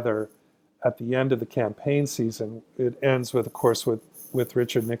together at the end of the campaign season. It ends with, of course, with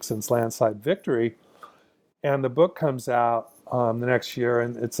Richard Nixon's landslide victory. And the book comes out the next year,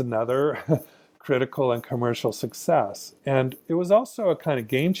 and it's another critical and commercial success. And it was also a kind of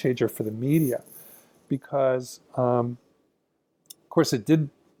game changer for the media because, of course, it did,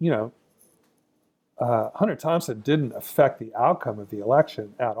 Hunter Thompson didn't affect the outcome of the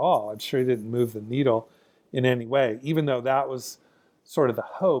election at all. I'm sure he didn't move the needle in any way, even though that was sort of the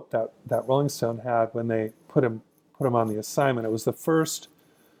hope that Rolling Stone had when they put him on the assignment. It was the first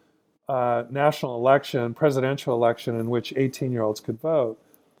national election, presidential election, in which 18-year-olds could vote.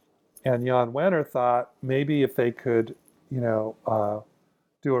 And Jan Wenner thought maybe if they could, do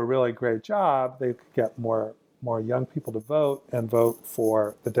a really great job, they could get more young people to vote and vote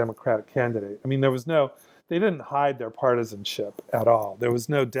for the Democratic candidate. I mean, they didn't hide their partisanship at all. There was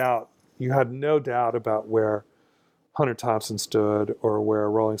no doubt. You had no doubt about where Hunter Thompson stood or where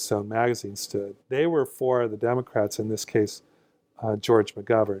Rolling Stone magazine stood. They were for the Democrats, in this case, George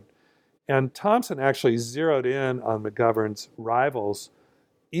McGovern. And Thompson actually zeroed in on McGovern's rivals,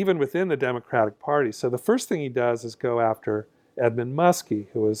 even within the Democratic Party. So the first thing he does is go after Edmund Muskie,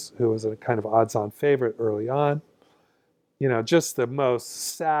 who was a kind of odds-on favorite early on. Just the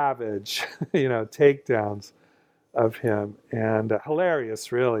most savage, takedowns of him, and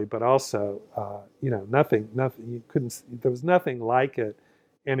hilarious, really, but also, nothing. You couldn't. There was nothing like it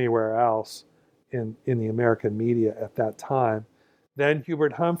anywhere else in the American media at that time. Then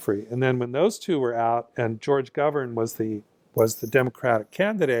Hubert Humphrey, and then when those two were out, and George McGovern was the Democratic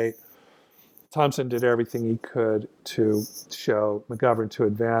candidate, Thompson did everything he could to show McGovern to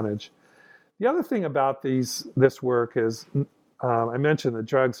advantage. The other thing about this work is, I mentioned the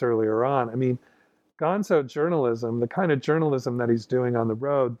drugs earlier on. I mean, Gonzo journalism, the kind of journalism that he's doing on the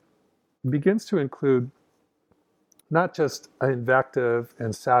road, begins to include not just invective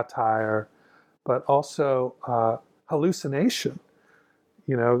and satire, but also hallucination.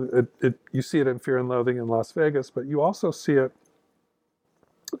 You see it in Fear and Loathing in Las Vegas, but you also see it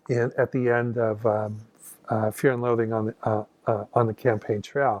at the end of Fear and Loathing on the campaign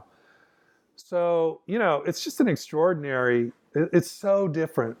trail. So, it's just an extraordinary, it's so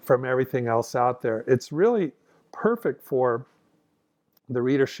different from everything else out there. It's really perfect for the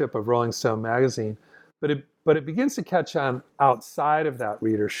readership of Rolling Stone magazine, but it begins to catch on outside of that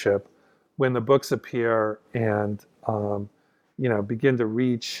readership when the books appear and, begin to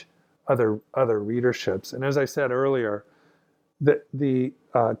reach other readerships. And as I said earlier, the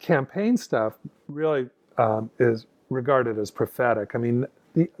campaign stuff really is regarded as prophetic. I mean,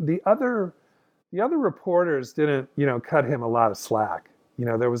 the other reporters didn't, cut him a lot of slack.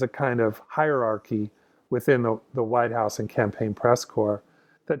 There was a kind of hierarchy within the White House and campaign press corps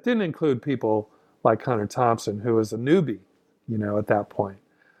that didn't include people like Hunter Thompson, who was a newbie, at that point.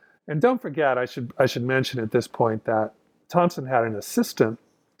 And don't forget, I should mention at this point that Thompson had an assistant,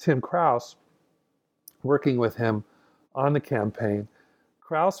 Tim Krause, working with him on the campaign.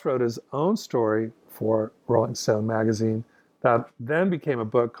 Krause wrote his own story for Rolling Stone magazine that then became a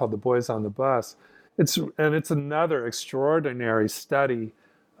book called The Boys on the Bus. It's another extraordinary study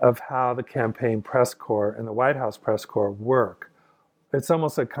of how the campaign press corps and the White House press corps work. It's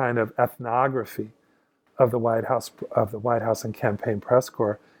almost a kind of ethnography of the White House and campaign press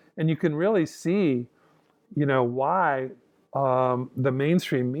corps. And you can really see, why the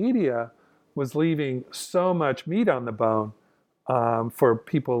mainstream media was leaving so much meat on the bone for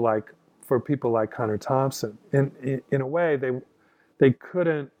people like Hunter Thompson. In a way, they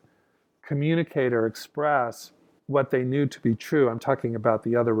couldn't communicate or express what they knew to be true. I'm talking about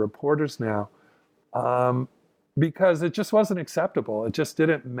the other reporters now, because it just wasn't acceptable. It just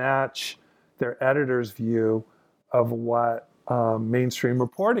didn't match their editor's view of what mainstream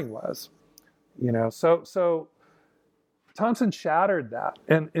reporting was. So Thompson shattered that,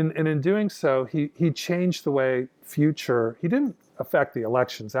 and in doing so, he changed the way he didn't affect the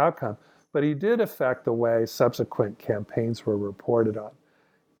election's outcome, but he did affect the way subsequent campaigns were reported on.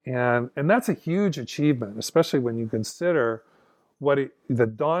 And that's a huge achievement, especially when you consider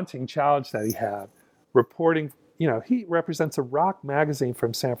the daunting challenge that he had reporting. He represents a rock magazine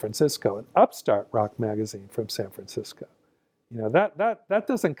from San Francisco, an upstart rock magazine from San Francisco. That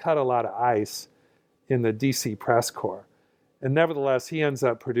doesn't cut a lot of ice in the DC press corps. And nevertheless, he ends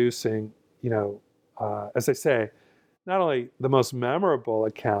up producing, as I say, not only the most memorable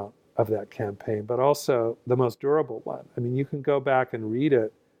account of that campaign, but also the most durable one. I mean, you can go back and read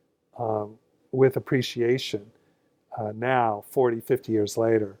it with appreciation now, 40, 50 years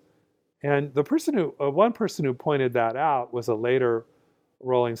later. And one person who pointed that out was a later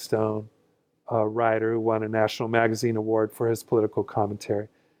Rolling Stone writer who won a National Magazine Award for his political commentary.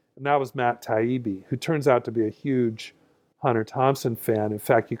 And that was Matt Taibbi, who turns out to be a huge Hunter Thompson fan. In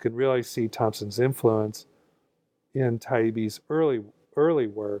fact, you can really see Thompson's influence in Taibbi's early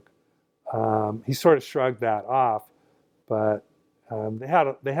work. He sort of shrugged that off, but they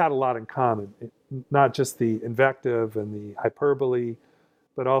had a lot in common. Not just the invective and the hyperbole,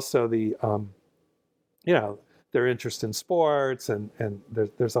 but also the their interest in sports, and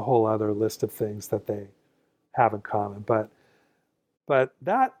there's a whole other list of things that they have in common. But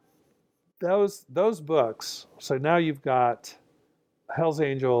those books. So now you've got Hell's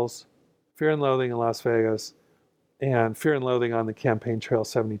Angels, Fear and Loathing in Las Vegas, and Fear and Loathing on the Campaign Trail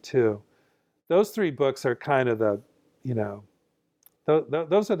 72. Those three books are kind of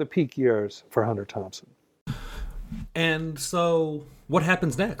those are the peak years for Hunter Thompson. And so what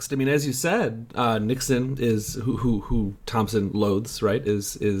happens next? I mean, as you said, Nixon is who Thompson loathes, right?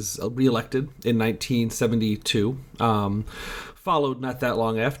 Is reelected in 1972, followed not that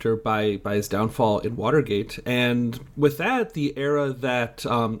long after by his downfall in Watergate. And with that, the era that,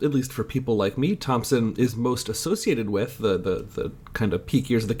 at least for people like me, Thompson is most associated with, the kind of peak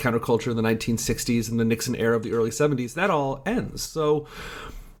years of the counterculture in the 1960s and the Nixon era of the early 70s, that all ends. So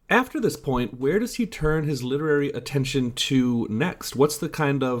after this point, where does he turn his literary attention to next? What's the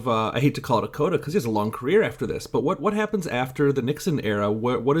kind of, I hate to call it a coda because he has a long career after this, but what happens after the Nixon era?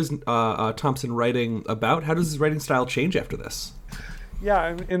 What is Thompson writing about? How does his writing style change after this?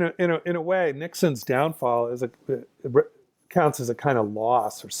 Yeah, in a way, Nixon's downfall counts as a kind of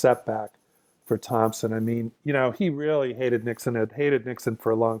loss or setback for Thompson. I mean, he really had hated Nixon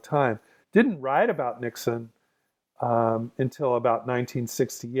for a long time. Didn't write about Nixon until about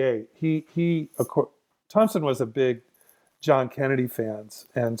 1968. Thompson was a big John Kennedy fan,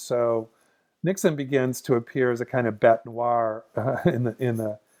 and so Nixon begins to appear as a kind of bête noire in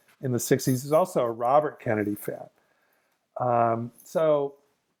the 60s. He's also a Robert Kennedy fan.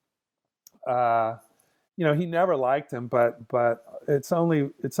 He never liked him, but it's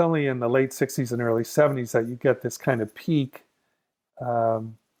only in the late 60s and early 70s that you get this kind of peak,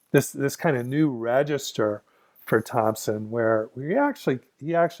 this kind of new register for Thompson, where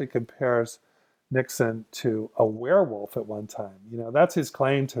he actually compares Nixon to a werewolf at one time. That's his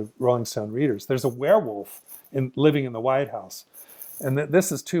claim to Rolling Stone readers. There's a werewolf living in the White House, and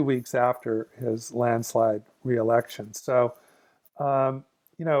this is 2 weeks after his landslide re-election. So, one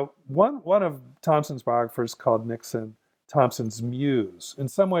of Thompson's biographers called Nixon Thompson's muse. In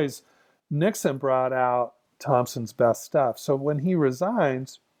some ways, Nixon brought out Thompson's best stuff. So when he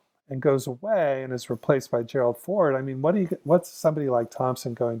resigns and goes away and is replaced by Gerald Ford, I mean, what's somebody like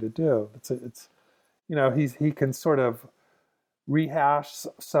Thompson going to do? He can sort of rehash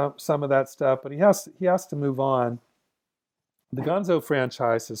some of that stuff, but he has to move on. The Gonzo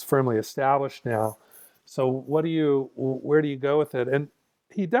franchise is firmly established now, so where do you go with it? And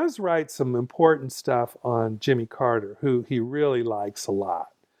he does write some important stuff on Jimmy Carter, who he really likes a lot.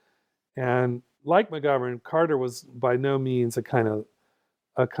 And like McGovern, Carter was by no means a kind of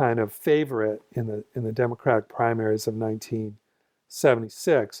favorite in the Democratic primaries of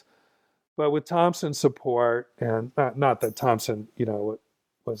 1976. But with Thompson's support, and not that Thompson,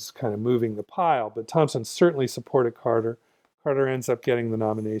 was kind of moving the pile, but Thompson certainly supported Carter. Carter ends up getting the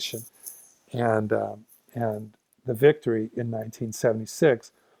nomination and the victory in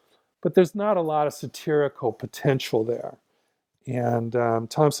 1976. But there's not a lot of satirical potential there. And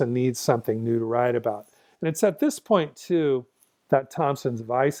Thompson needs something new to write about. And it's at this point, too, that Thompson's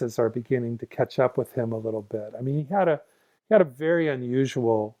vices are beginning to catch up with him a little bit. I mean, he had a very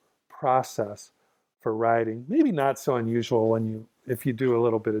unusual process for writing. Maybe not so unusual if you do a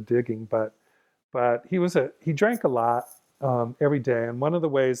little bit of digging, but he drank a lot every day. And one of the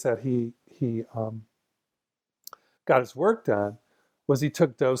ways that he got his work done was he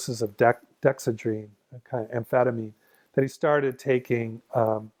took doses of dexedrine, a kind of amphetamine, that he started taking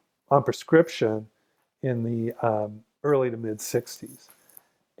on prescription in the early to mid 60s.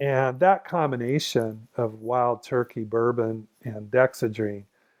 And that combination of wild turkey, bourbon, and dexedrine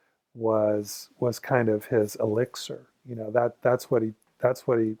was kind of his elixir. That's what he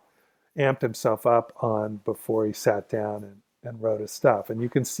amped himself up on before he sat down and wrote his stuff. And you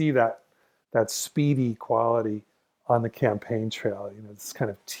can see that speedy quality on the campaign trail. This kind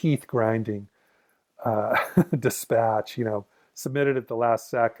of teeth grinding dispatch. Submitted at the last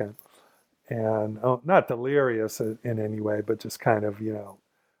second, and not delirious in any way, but just kind of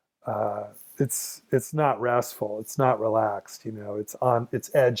it's not restful, it's not relaxed. It's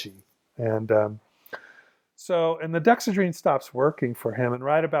edgy, and and the dexedrine stops working for him. And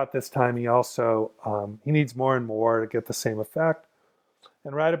right about this time, he also he needs more and more to get the same effect.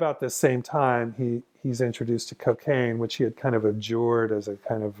 And right about this same time, he's introduced to cocaine, which he had kind of abjured as a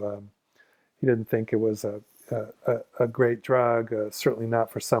kind of he didn't think it was a great drug, certainly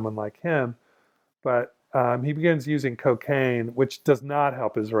not for someone like him. But he begins using cocaine, which does not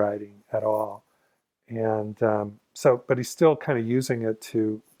help his writing at all. And but he's still kind of using it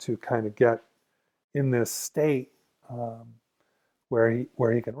to kind of get in this state where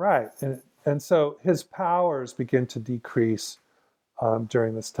he can write. And so his powers begin to decrease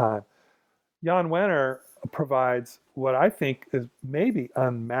during this time. Jan Wenner provides what I think is maybe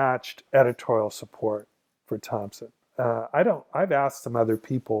unmatched editorial support for Thompson. I've asked some other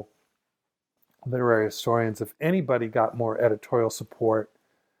people, literary historians, if anybody got more editorial support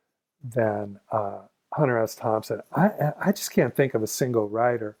than Hunter S. Thompson. I just can't think of a single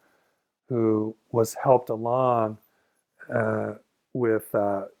writer who was helped along with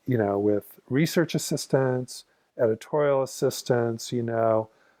research assistants, editorial assistants,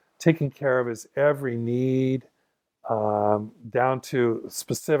 taking care of his every need, down to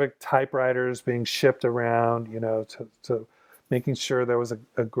specific typewriters being shipped around, to making sure there was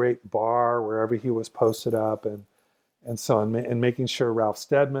a great bar wherever he was posted up, and so on, and making sure Ralph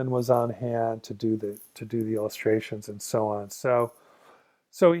Steadman was on hand to do the illustrations and so on. So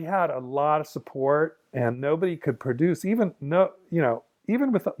he had a lot of support, and nobody could produce, even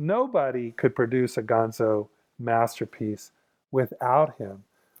with nobody could produce a Gonzo masterpiece without him.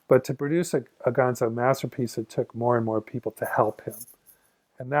 But to produce a Gonzo masterpiece, it took more and more people to help him,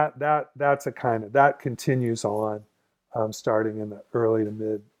 and that continues on, starting in the early to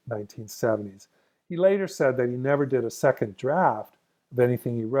mid 1970s. He later said that he never did a second draft of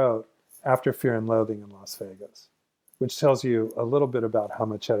anything he wrote after Fear and Loathing in Las Vegas, which tells you a little bit about how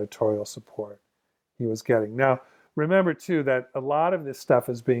much editorial support he was getting. Now, remember too that a lot of this stuff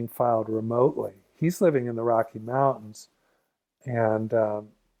is being filed remotely. He's living in the Rocky Mountains, and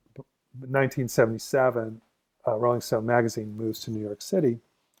 1977, Rolling Stone magazine moves to New York City.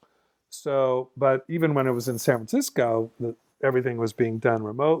 But even when it was in San Francisco, everything was being done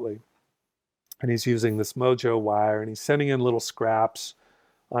remotely. And he's using this Mojo wire, and he's sending in little scraps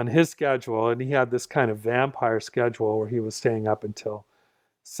on his schedule. And he had this kind of vampire schedule where he was staying up until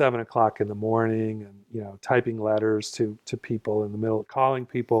 7 o'clock in the morning and, typing letters to people in the middle, calling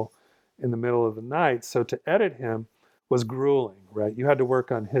people in the middle of the night. So to edit him was grueling, right? You had to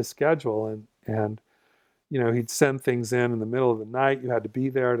work on his schedule, and he'd send things in the middle of the night. You had to be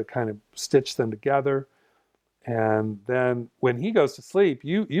there to kind of stitch them together. And then when he goes to sleep,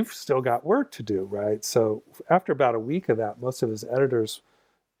 you've still got work to do, right? So after about a week of that, most of his editors,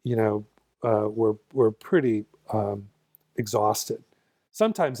 were pretty exhausted,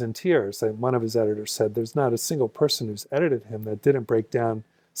 sometimes in tears. And one of his editors said, "There's not a single person who's edited him that didn't break down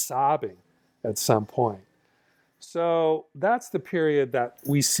sobbing at some point." So that's the period that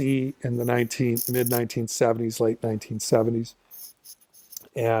we see in the mid-1970s, late 1970s.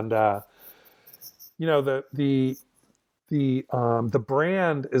 And, the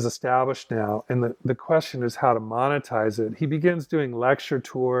brand is established now, and the question is how to monetize it. He begins doing lecture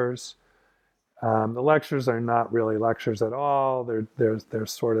tours. The lectures are not really lectures at all. They're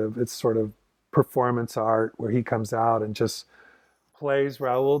sort of performance art where he comes out and just plays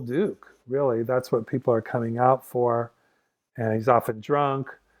Raoul Duke. Really, that's what people are coming out for. And he's often drunk,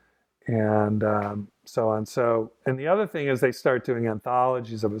 and so on. And the other thing is they start doing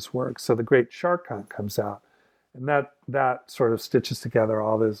anthologies of his work. So The Great Shark Hunt comes out, and that sort of stitches together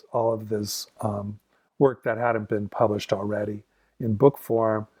all of this work that hadn't been published already in book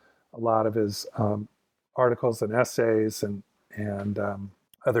form. A lot of his articles and essays and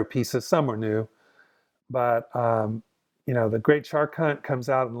other pieces. Some were new, but The Great Shark Hunt comes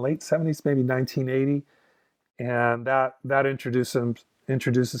out in the late 70s, maybe 1980, and that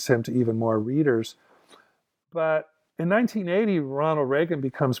introduces him to even more readers. But in 1980, Ronald Reagan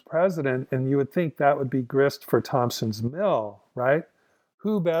becomes president, and you would think that would be grist for Thompson's mill, right?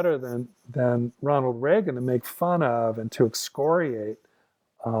 Who better than Ronald Reagan to make fun of and to excoriate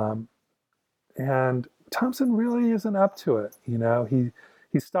And Thompson really isn't up to it.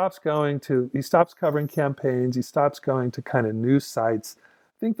 He stops covering campaigns. He stops going to kind of news sites.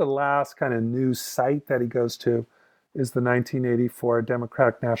 I think the last kind of news site that he goes to is the 1984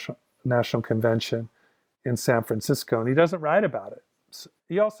 Democratic National Convention in San Francisco, and he doesn't write about it.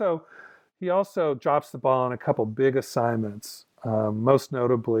 He also drops the ball on a couple big assignments, most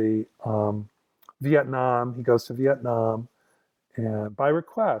notably Vietnam. He goes to Vietnam, and by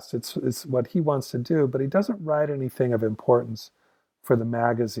request, it's what he wants to do, but he doesn't write anything of importance for the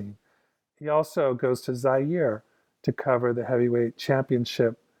magazine. He also goes to Zaire to cover the heavyweight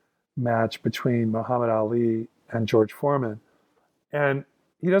championship match between Muhammad Ali and George Foreman. And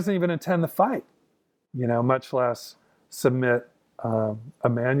he doesn't even attend the fight, much less submit a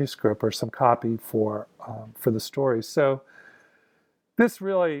manuscript or some copy for the story. So this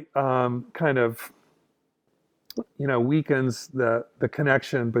really kind of weakens the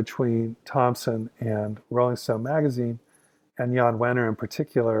connection between Thompson and Rolling Stone magazine, and Jan Wenner in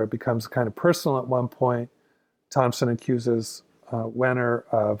particular. It becomes kind of personal at one point. Thompson accuses Wenner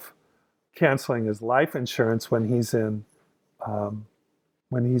of canceling his life insurance when he's in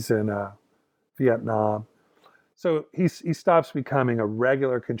Vietnam. So he stops becoming a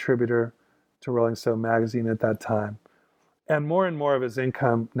regular contributor to Rolling Stone magazine at that time, and more of his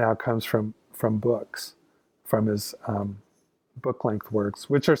income now comes from books, from his book-length works,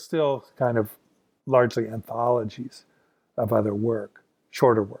 which are still kind of largely anthologies of other work,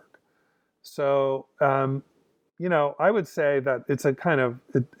 shorter work. So, I would say that it's a kind of,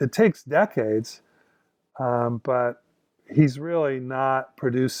 it takes decades, but he's really not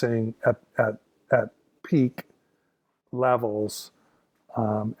producing at peak levels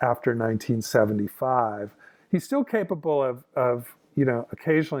after 1975. He's still capable of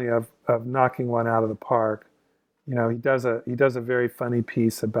occasionally of knocking one out of the park. He does a very funny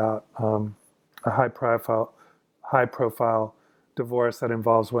piece about a high profile divorce that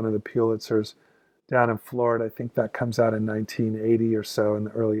involves one of the Pulitzers down in Florida. I think that comes out in 1980 or so, in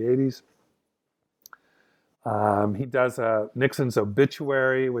the early 80s. He does Nixon's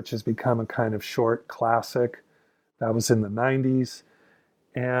obituary, which has become a kind of short classic. That was in the 90s.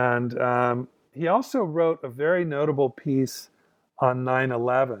 And he also wrote a very notable piece on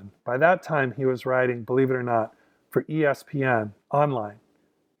 9/11. By that time, he was writing, believe it or not, for ESPN online,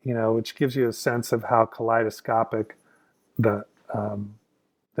 which gives you a sense of how kaleidoscopic the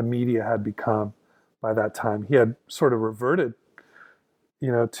media had become by that time. He had sort of reverted,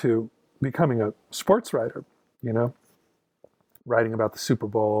 to becoming a sports writer, writing about the Super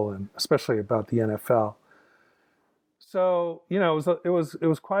Bowl and especially about the NFL. So, it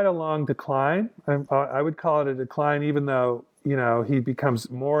was quite a long decline. I would call it a decline, even though, he becomes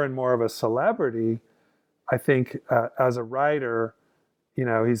more and more of a celebrity. I think as a writer,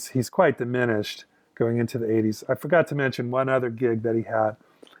 he's quite diminished going into the 80s. I forgot to mention one other gig that he had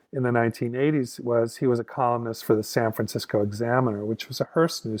in the 1980s was he was a columnist for the San Francisco Examiner, which was a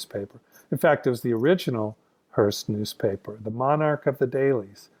Hearst newspaper. In fact, it was the original Hearst newspaper, the monarch of the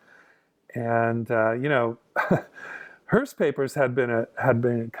dailies. And, Hearst papers had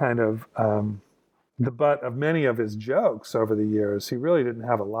been kind of the butt of many of his jokes over the years. He really didn't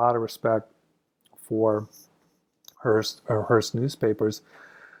have a lot of respect for Hearst newspapers.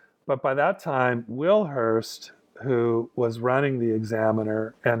 But by that time, Will Hearst, who was running the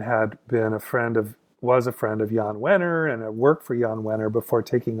Examiner and had been was a friend of Jan Wenner and had worked for Jan Wenner before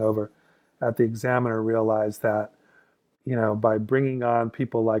taking over at the Examiner, realized that, by bringing on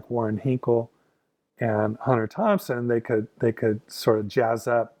people like Warren Hinkle and Hunter Thompson, they could sort of jazz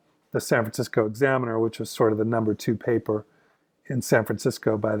up the San Francisco Examiner, which was sort of the number 2 paper in San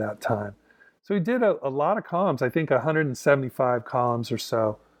Francisco by that time. So he did a lot of columns, I think 175 columns or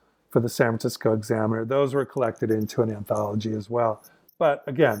so for the San Francisco Examiner. Those were collected into an anthology as well. But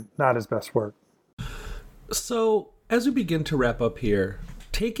again, not his best work. So as we begin to wrap up here,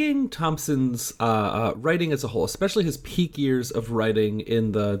 taking Thompson's writing as a whole, especially his peak years of writing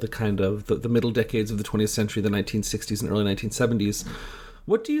in the kind of the middle decades of the 20th century, the 1960s and early 1970s,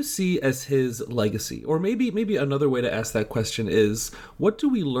 what do you see as his legacy? Or maybe another way to ask that question is, what do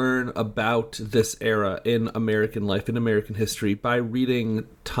we learn about this era in American life, in American history, by reading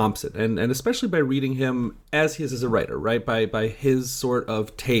Thompson, and especially by reading him as he is as a writer, right? By his sort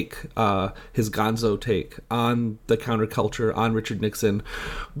of take, his Gonzo take on the counterculture, on Richard Nixon.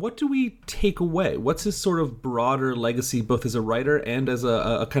 What do we take away? What's his sort of broader legacy, both as a writer and as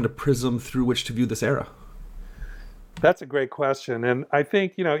a kind of prism through which to view this era? That's a great question. And I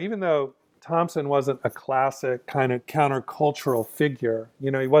think, even though Thompson wasn't a classic kind of countercultural figure,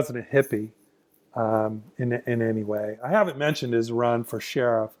 he wasn't a hippie. in any way. I haven't mentioned his run for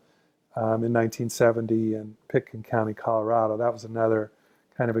sheriff in 1970 in Pitkin County, Colorado. That was another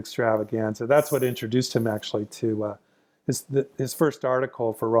kind of extravaganza. That's what introduced him actually to his first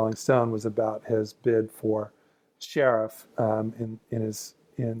article for Rolling Stone was about his bid for sheriff in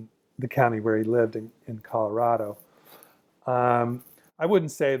the county where he lived in Colorado. I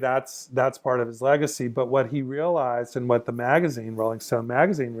wouldn't say that's part of his legacy, but what he realized and what the magazine, Rolling Stone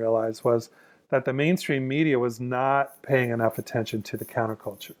magazine, realized was that the mainstream media was not paying enough attention to the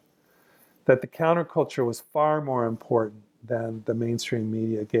counterculture. That the counterculture was far more important than the mainstream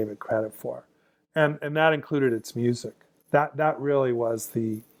media gave it credit for. And that included its music. That really was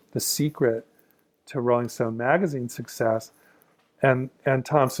the secret to Rolling Stone magazine's success, and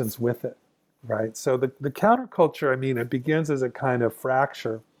Thompson's with it, right? So the counterculture, I mean, it begins as a kind of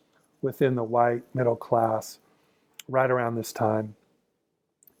fracture within the white middle class right around this time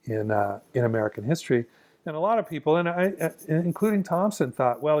in American history. And a lot of people, including Thompson,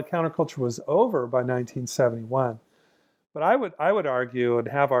 thought, well, the counterculture was over by 1971. But I would argue, and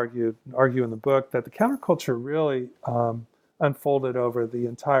argue in the book, that the counterculture really unfolded over the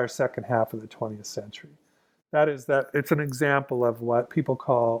entire second half of the 20th century. That is, that it's an example of what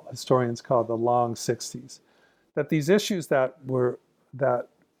historians call the long 60s. That these issues that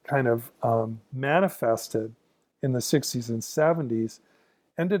kind of manifested in the 60s and 70s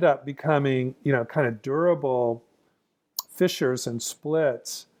ended up becoming, kind of durable fissures and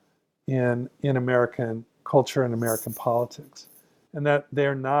splits in American culture and American politics, and that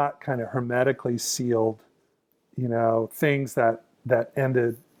they're not kind of hermetically sealed, things that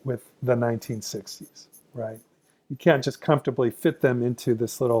ended with the 1960s, right? You can't just comfortably fit them into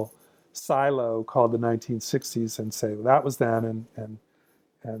this little silo called the 1960s and say, well, that was then, and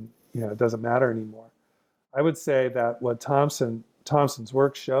it doesn't matter anymore. I would say that what Thompson's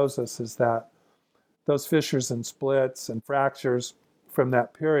work shows us is that those fissures and splits and fractures from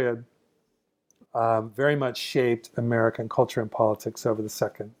that period very much shaped American culture and politics over the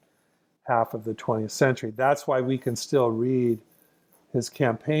second half of the 20th century. That's why we can still read his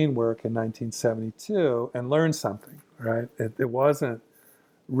campaign work in 1972 and learn something, right? It wasn't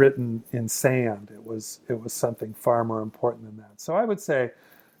written in sand. It was something far more important than that. So I would say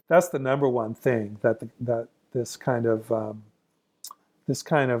that's the number one thing, that this kind of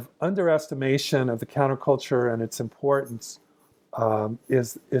underestimation of the counterculture and its importance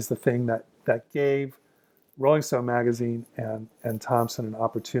is the thing that gave Rolling Stone magazine and Thompson an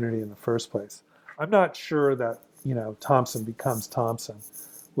opportunity in the first place. I'm not sure that Thompson becomes Thompson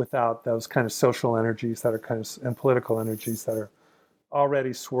without those kind of social energies that are and political energies that are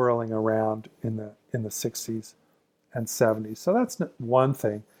already swirling around in the 60s and 70s. So that's one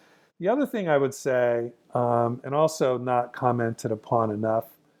thing. The other thing I would say, and also not commented upon enough,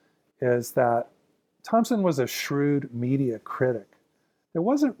 is that Thompson was a shrewd media critic. There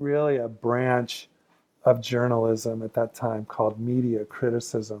wasn't really a branch of journalism at that time called media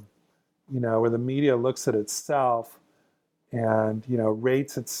criticism, where the media looks at itself and,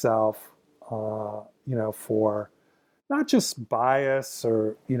 rates itself, for not just bias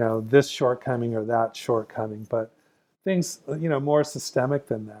or, this shortcoming or that shortcoming, but things, more systemic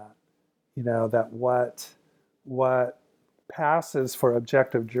than that, that what passes for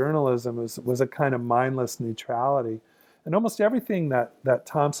objective journalism was a kind of mindless neutrality. And almost everything that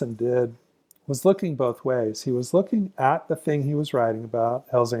Thompson did was looking both ways. He was looking at the thing he was writing about,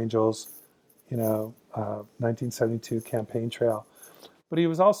 Hells Angels, 1972 campaign trail, but he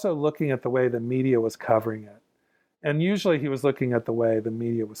was also looking at the way the media was covering it. And usually he was looking at the way the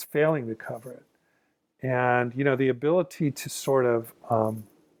media was failing to cover it. And, the ability to sort of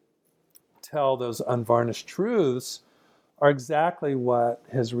tell those unvarnished truths are exactly what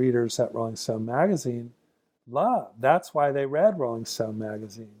his readers at Rolling Stone magazine loved. That's why they read Rolling Stone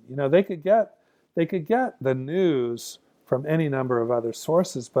magazine. They could get the news from any number of other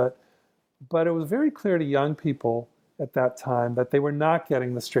sources, but it was very clear to young people at that time that they were not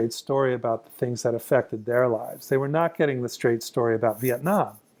getting the straight story about the things that affected their lives. They were not getting the straight story about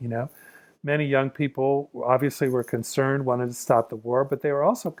Vietnam. Many young people obviously were concerned, wanted to stop the war, but they were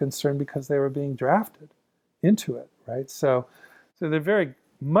also concerned because they were being drafted into it, right? So they're very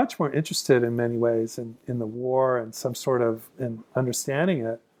much more interested in many ways in the war and some sort of in understanding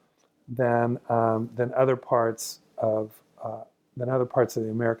it than other parts of the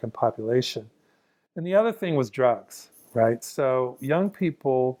American population. And the other thing was drugs, right? So young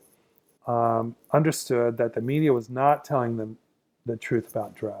people understood that the media was not telling them the truth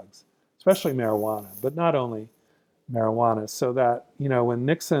about drugs, especially marijuana, but not only marijuana. So that when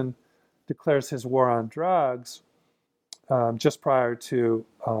Nixon declares his war on drugs, just prior to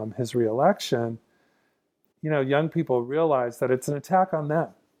his reelection, young people realize that it's an attack on them.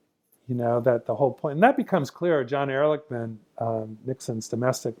 That the whole point, and that becomes clear. John Ehrlichman, Nixon's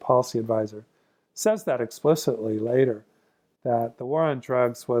domestic policy advisor, says that explicitly later, that the war on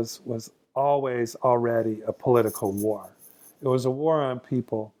drugs was always already a political war. It was a war on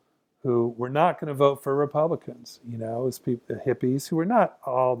people who were not going to vote for Republicans. It was people, the hippies, who were not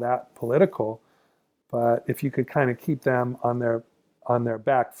all that political, but if you could kind of keep them on their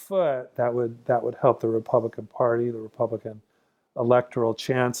back foot, that would help the Republican Party, the Republican electoral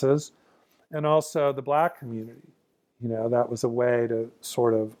chances, and also the black community. That was a way to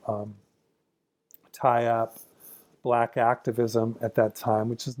sort of tie up black activism at that time,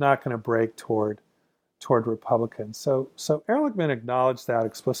 which is not going to break toward Republicans. So Ehrlichman acknowledged that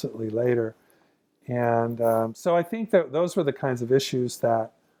explicitly later. And so I think that those were the kinds of issues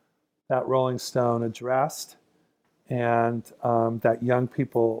that Rolling Stone addressed and that young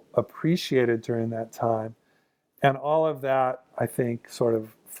people appreciated during that time. And all of that, I think, sort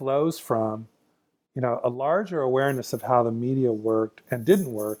of flows from, a larger awareness of how the media worked and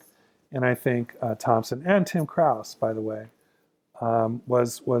didn't work. And I think Thompson and Tim Krause, by the way,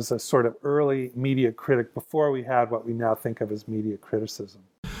 was a sort of early media critic before we had what we now think of as media criticism.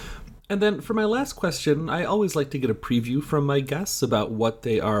 And then for my last question, I always like to get a preview from my guests about what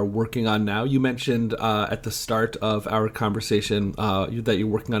they are working on now. You mentioned at the start of our conversation that you're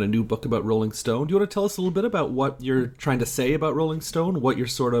working on a new book about Rolling Stone. Do you want to tell us a little bit about what you're trying to say about Rolling Stone, what your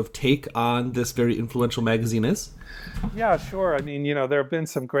sort of take on this very influential magazine is? Yeah, sure. I mean, there have been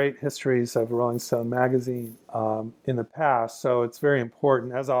some great histories of Rolling Stone magazine in the past, so it's very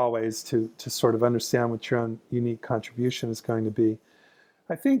important, as always, to sort of understand what your own unique contribution is going to be.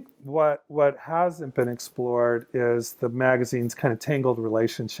 I think what hasn't been explored is the magazine's kind of tangled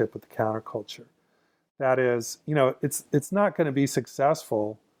relationship with the counterculture. That is, it's not going to be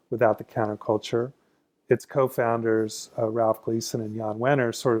successful without the counterculture. Its co-founders, Ralph Gleason and Jan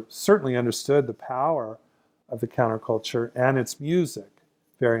Wenner, certainly understood the power of the counterculture and its music,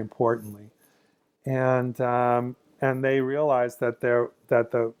 very importantly, and they realized that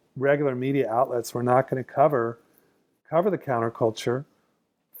the regular media outlets were not going to cover the counterculture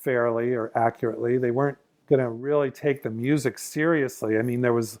fairly or accurately. They weren't going to really take the music seriously. I mean,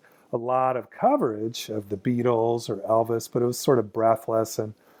 there was a lot of coverage of the Beatles or Elvis, but it was sort of breathless,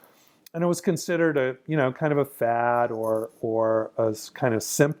 and it was considered a kind of a fad or a kind of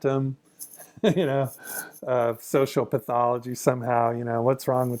symptom, of social pathology somehow. What's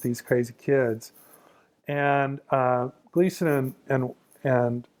wrong with these crazy kids? And Gleason and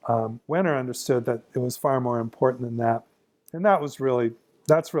Wenner understood that it was far more important than that, and that's really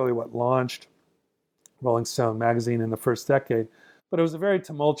what launched Rolling Stone magazine in the first decade. But it was a very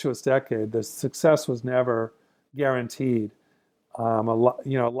tumultuous decade. The success was never guaranteed. A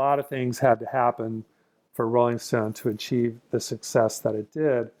lot of things had to happen for Rolling Stone to achieve the success that it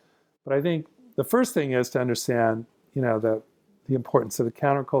did. But I think the first thing is to understand, the importance of the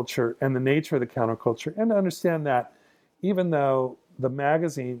counterculture and the nature of the counterculture, and to understand that even though the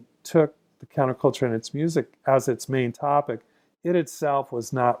magazine took the counterculture and its music as its main topic, it itself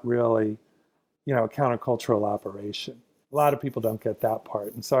was not really, a countercultural operation. A lot of people don't get that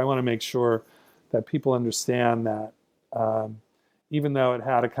part. And so I want to make sure that people understand that even though it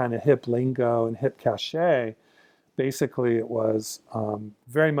had a kind of hip lingo and hip cachet, basically it was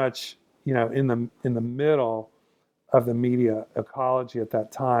very much, in the middle of the media ecology at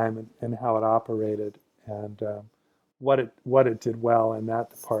that time and how it operated and what it did well in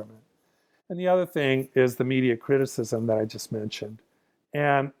that department. And the other thing is the media criticism that I just mentioned,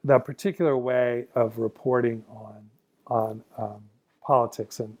 and the particular way of reporting on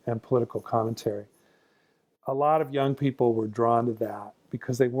politics and political commentary. A lot of young people were drawn to that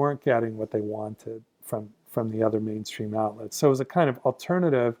because they weren't getting what they wanted from the other mainstream outlets. So it was a kind of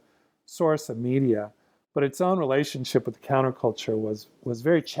alternative source of media, but its own relationship with the counterculture was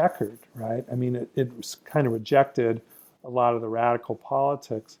very checkered, right? I mean, it was kind of rejected a lot of the radical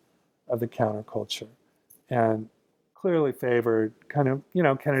politics of the counterculture and clearly favored kind of,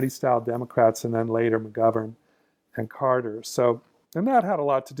 Kennedy-style Democrats and then later McGovern and Carter. So, and that had a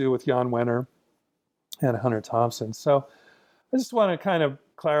lot to do with Jan Wenner and Hunter Thompson. So I just want to kind of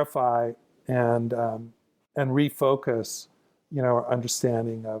clarify and refocus, our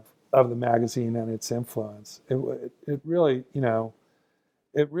understanding of the magazine and its influence. It really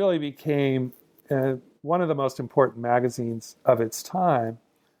became one of the most important magazines of its time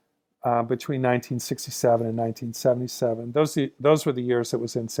between 1967 and 1977. Those were the years it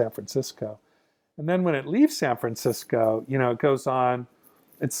was in San Francisco. And then when it leaves San Francisco, it goes on.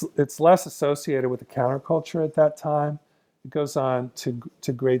 It's less associated with the counterculture at that time, It goes on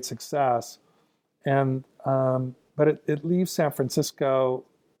to great success, and but it leaves San Francisco.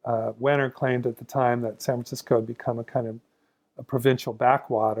 Wenner claimed at the time that San Francisco had become a kind of a provincial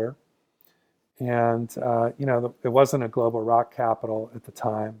backwater, and it wasn't a global rock capital at the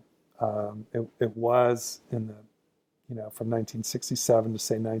time. It was in the from 1967 to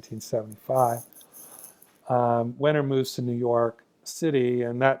say 1975. Wenner moves to New York City,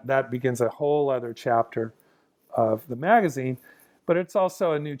 and that begins a whole other chapter of the magazine. But it's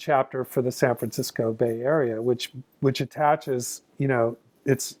also a new chapter for the San Francisco Bay Area, which attaches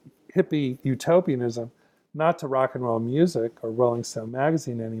its hippie utopianism not to rock and roll music or Rolling Stone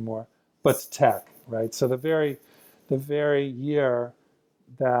magazine anymore, but to tech, right? So the very year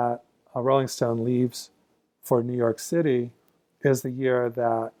that Rolling Stone leaves for New York City is the year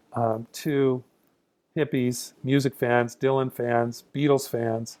that two hippies, music fans, Dylan fans, Beatles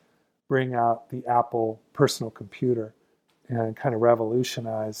fans, bring out the Apple personal computer and kind of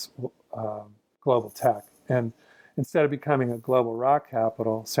revolutionize global tech. And instead of becoming a global rock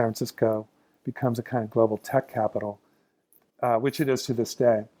capital, San Francisco becomes a kind of global tech capital, which it is to this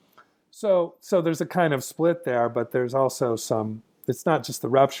day. So there's a kind of split there, but there's also it's not just the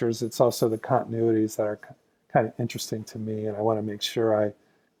ruptures, it's also the continuities that are kind of interesting to me, and I want to make sure I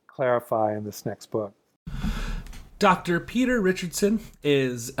clarify in this next book. Dr. Peter Richardson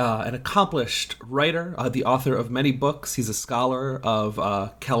is an accomplished writer, the author of many books. He's a scholar of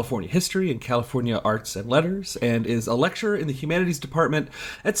California history and California arts and letters, and is a lecturer in the humanities department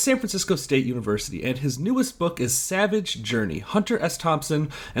at San Francisco State University. And his newest book is Savage Journey, Hunter S. Thompson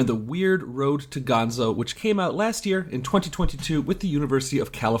and the Weird Road to Gonzo, which came out last year in 2022 with the University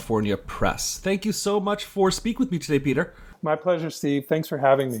of California Press. Thank you so much for speaking with me today, Peter. My pleasure, Steve. Thanks for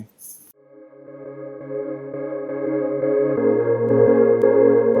having me.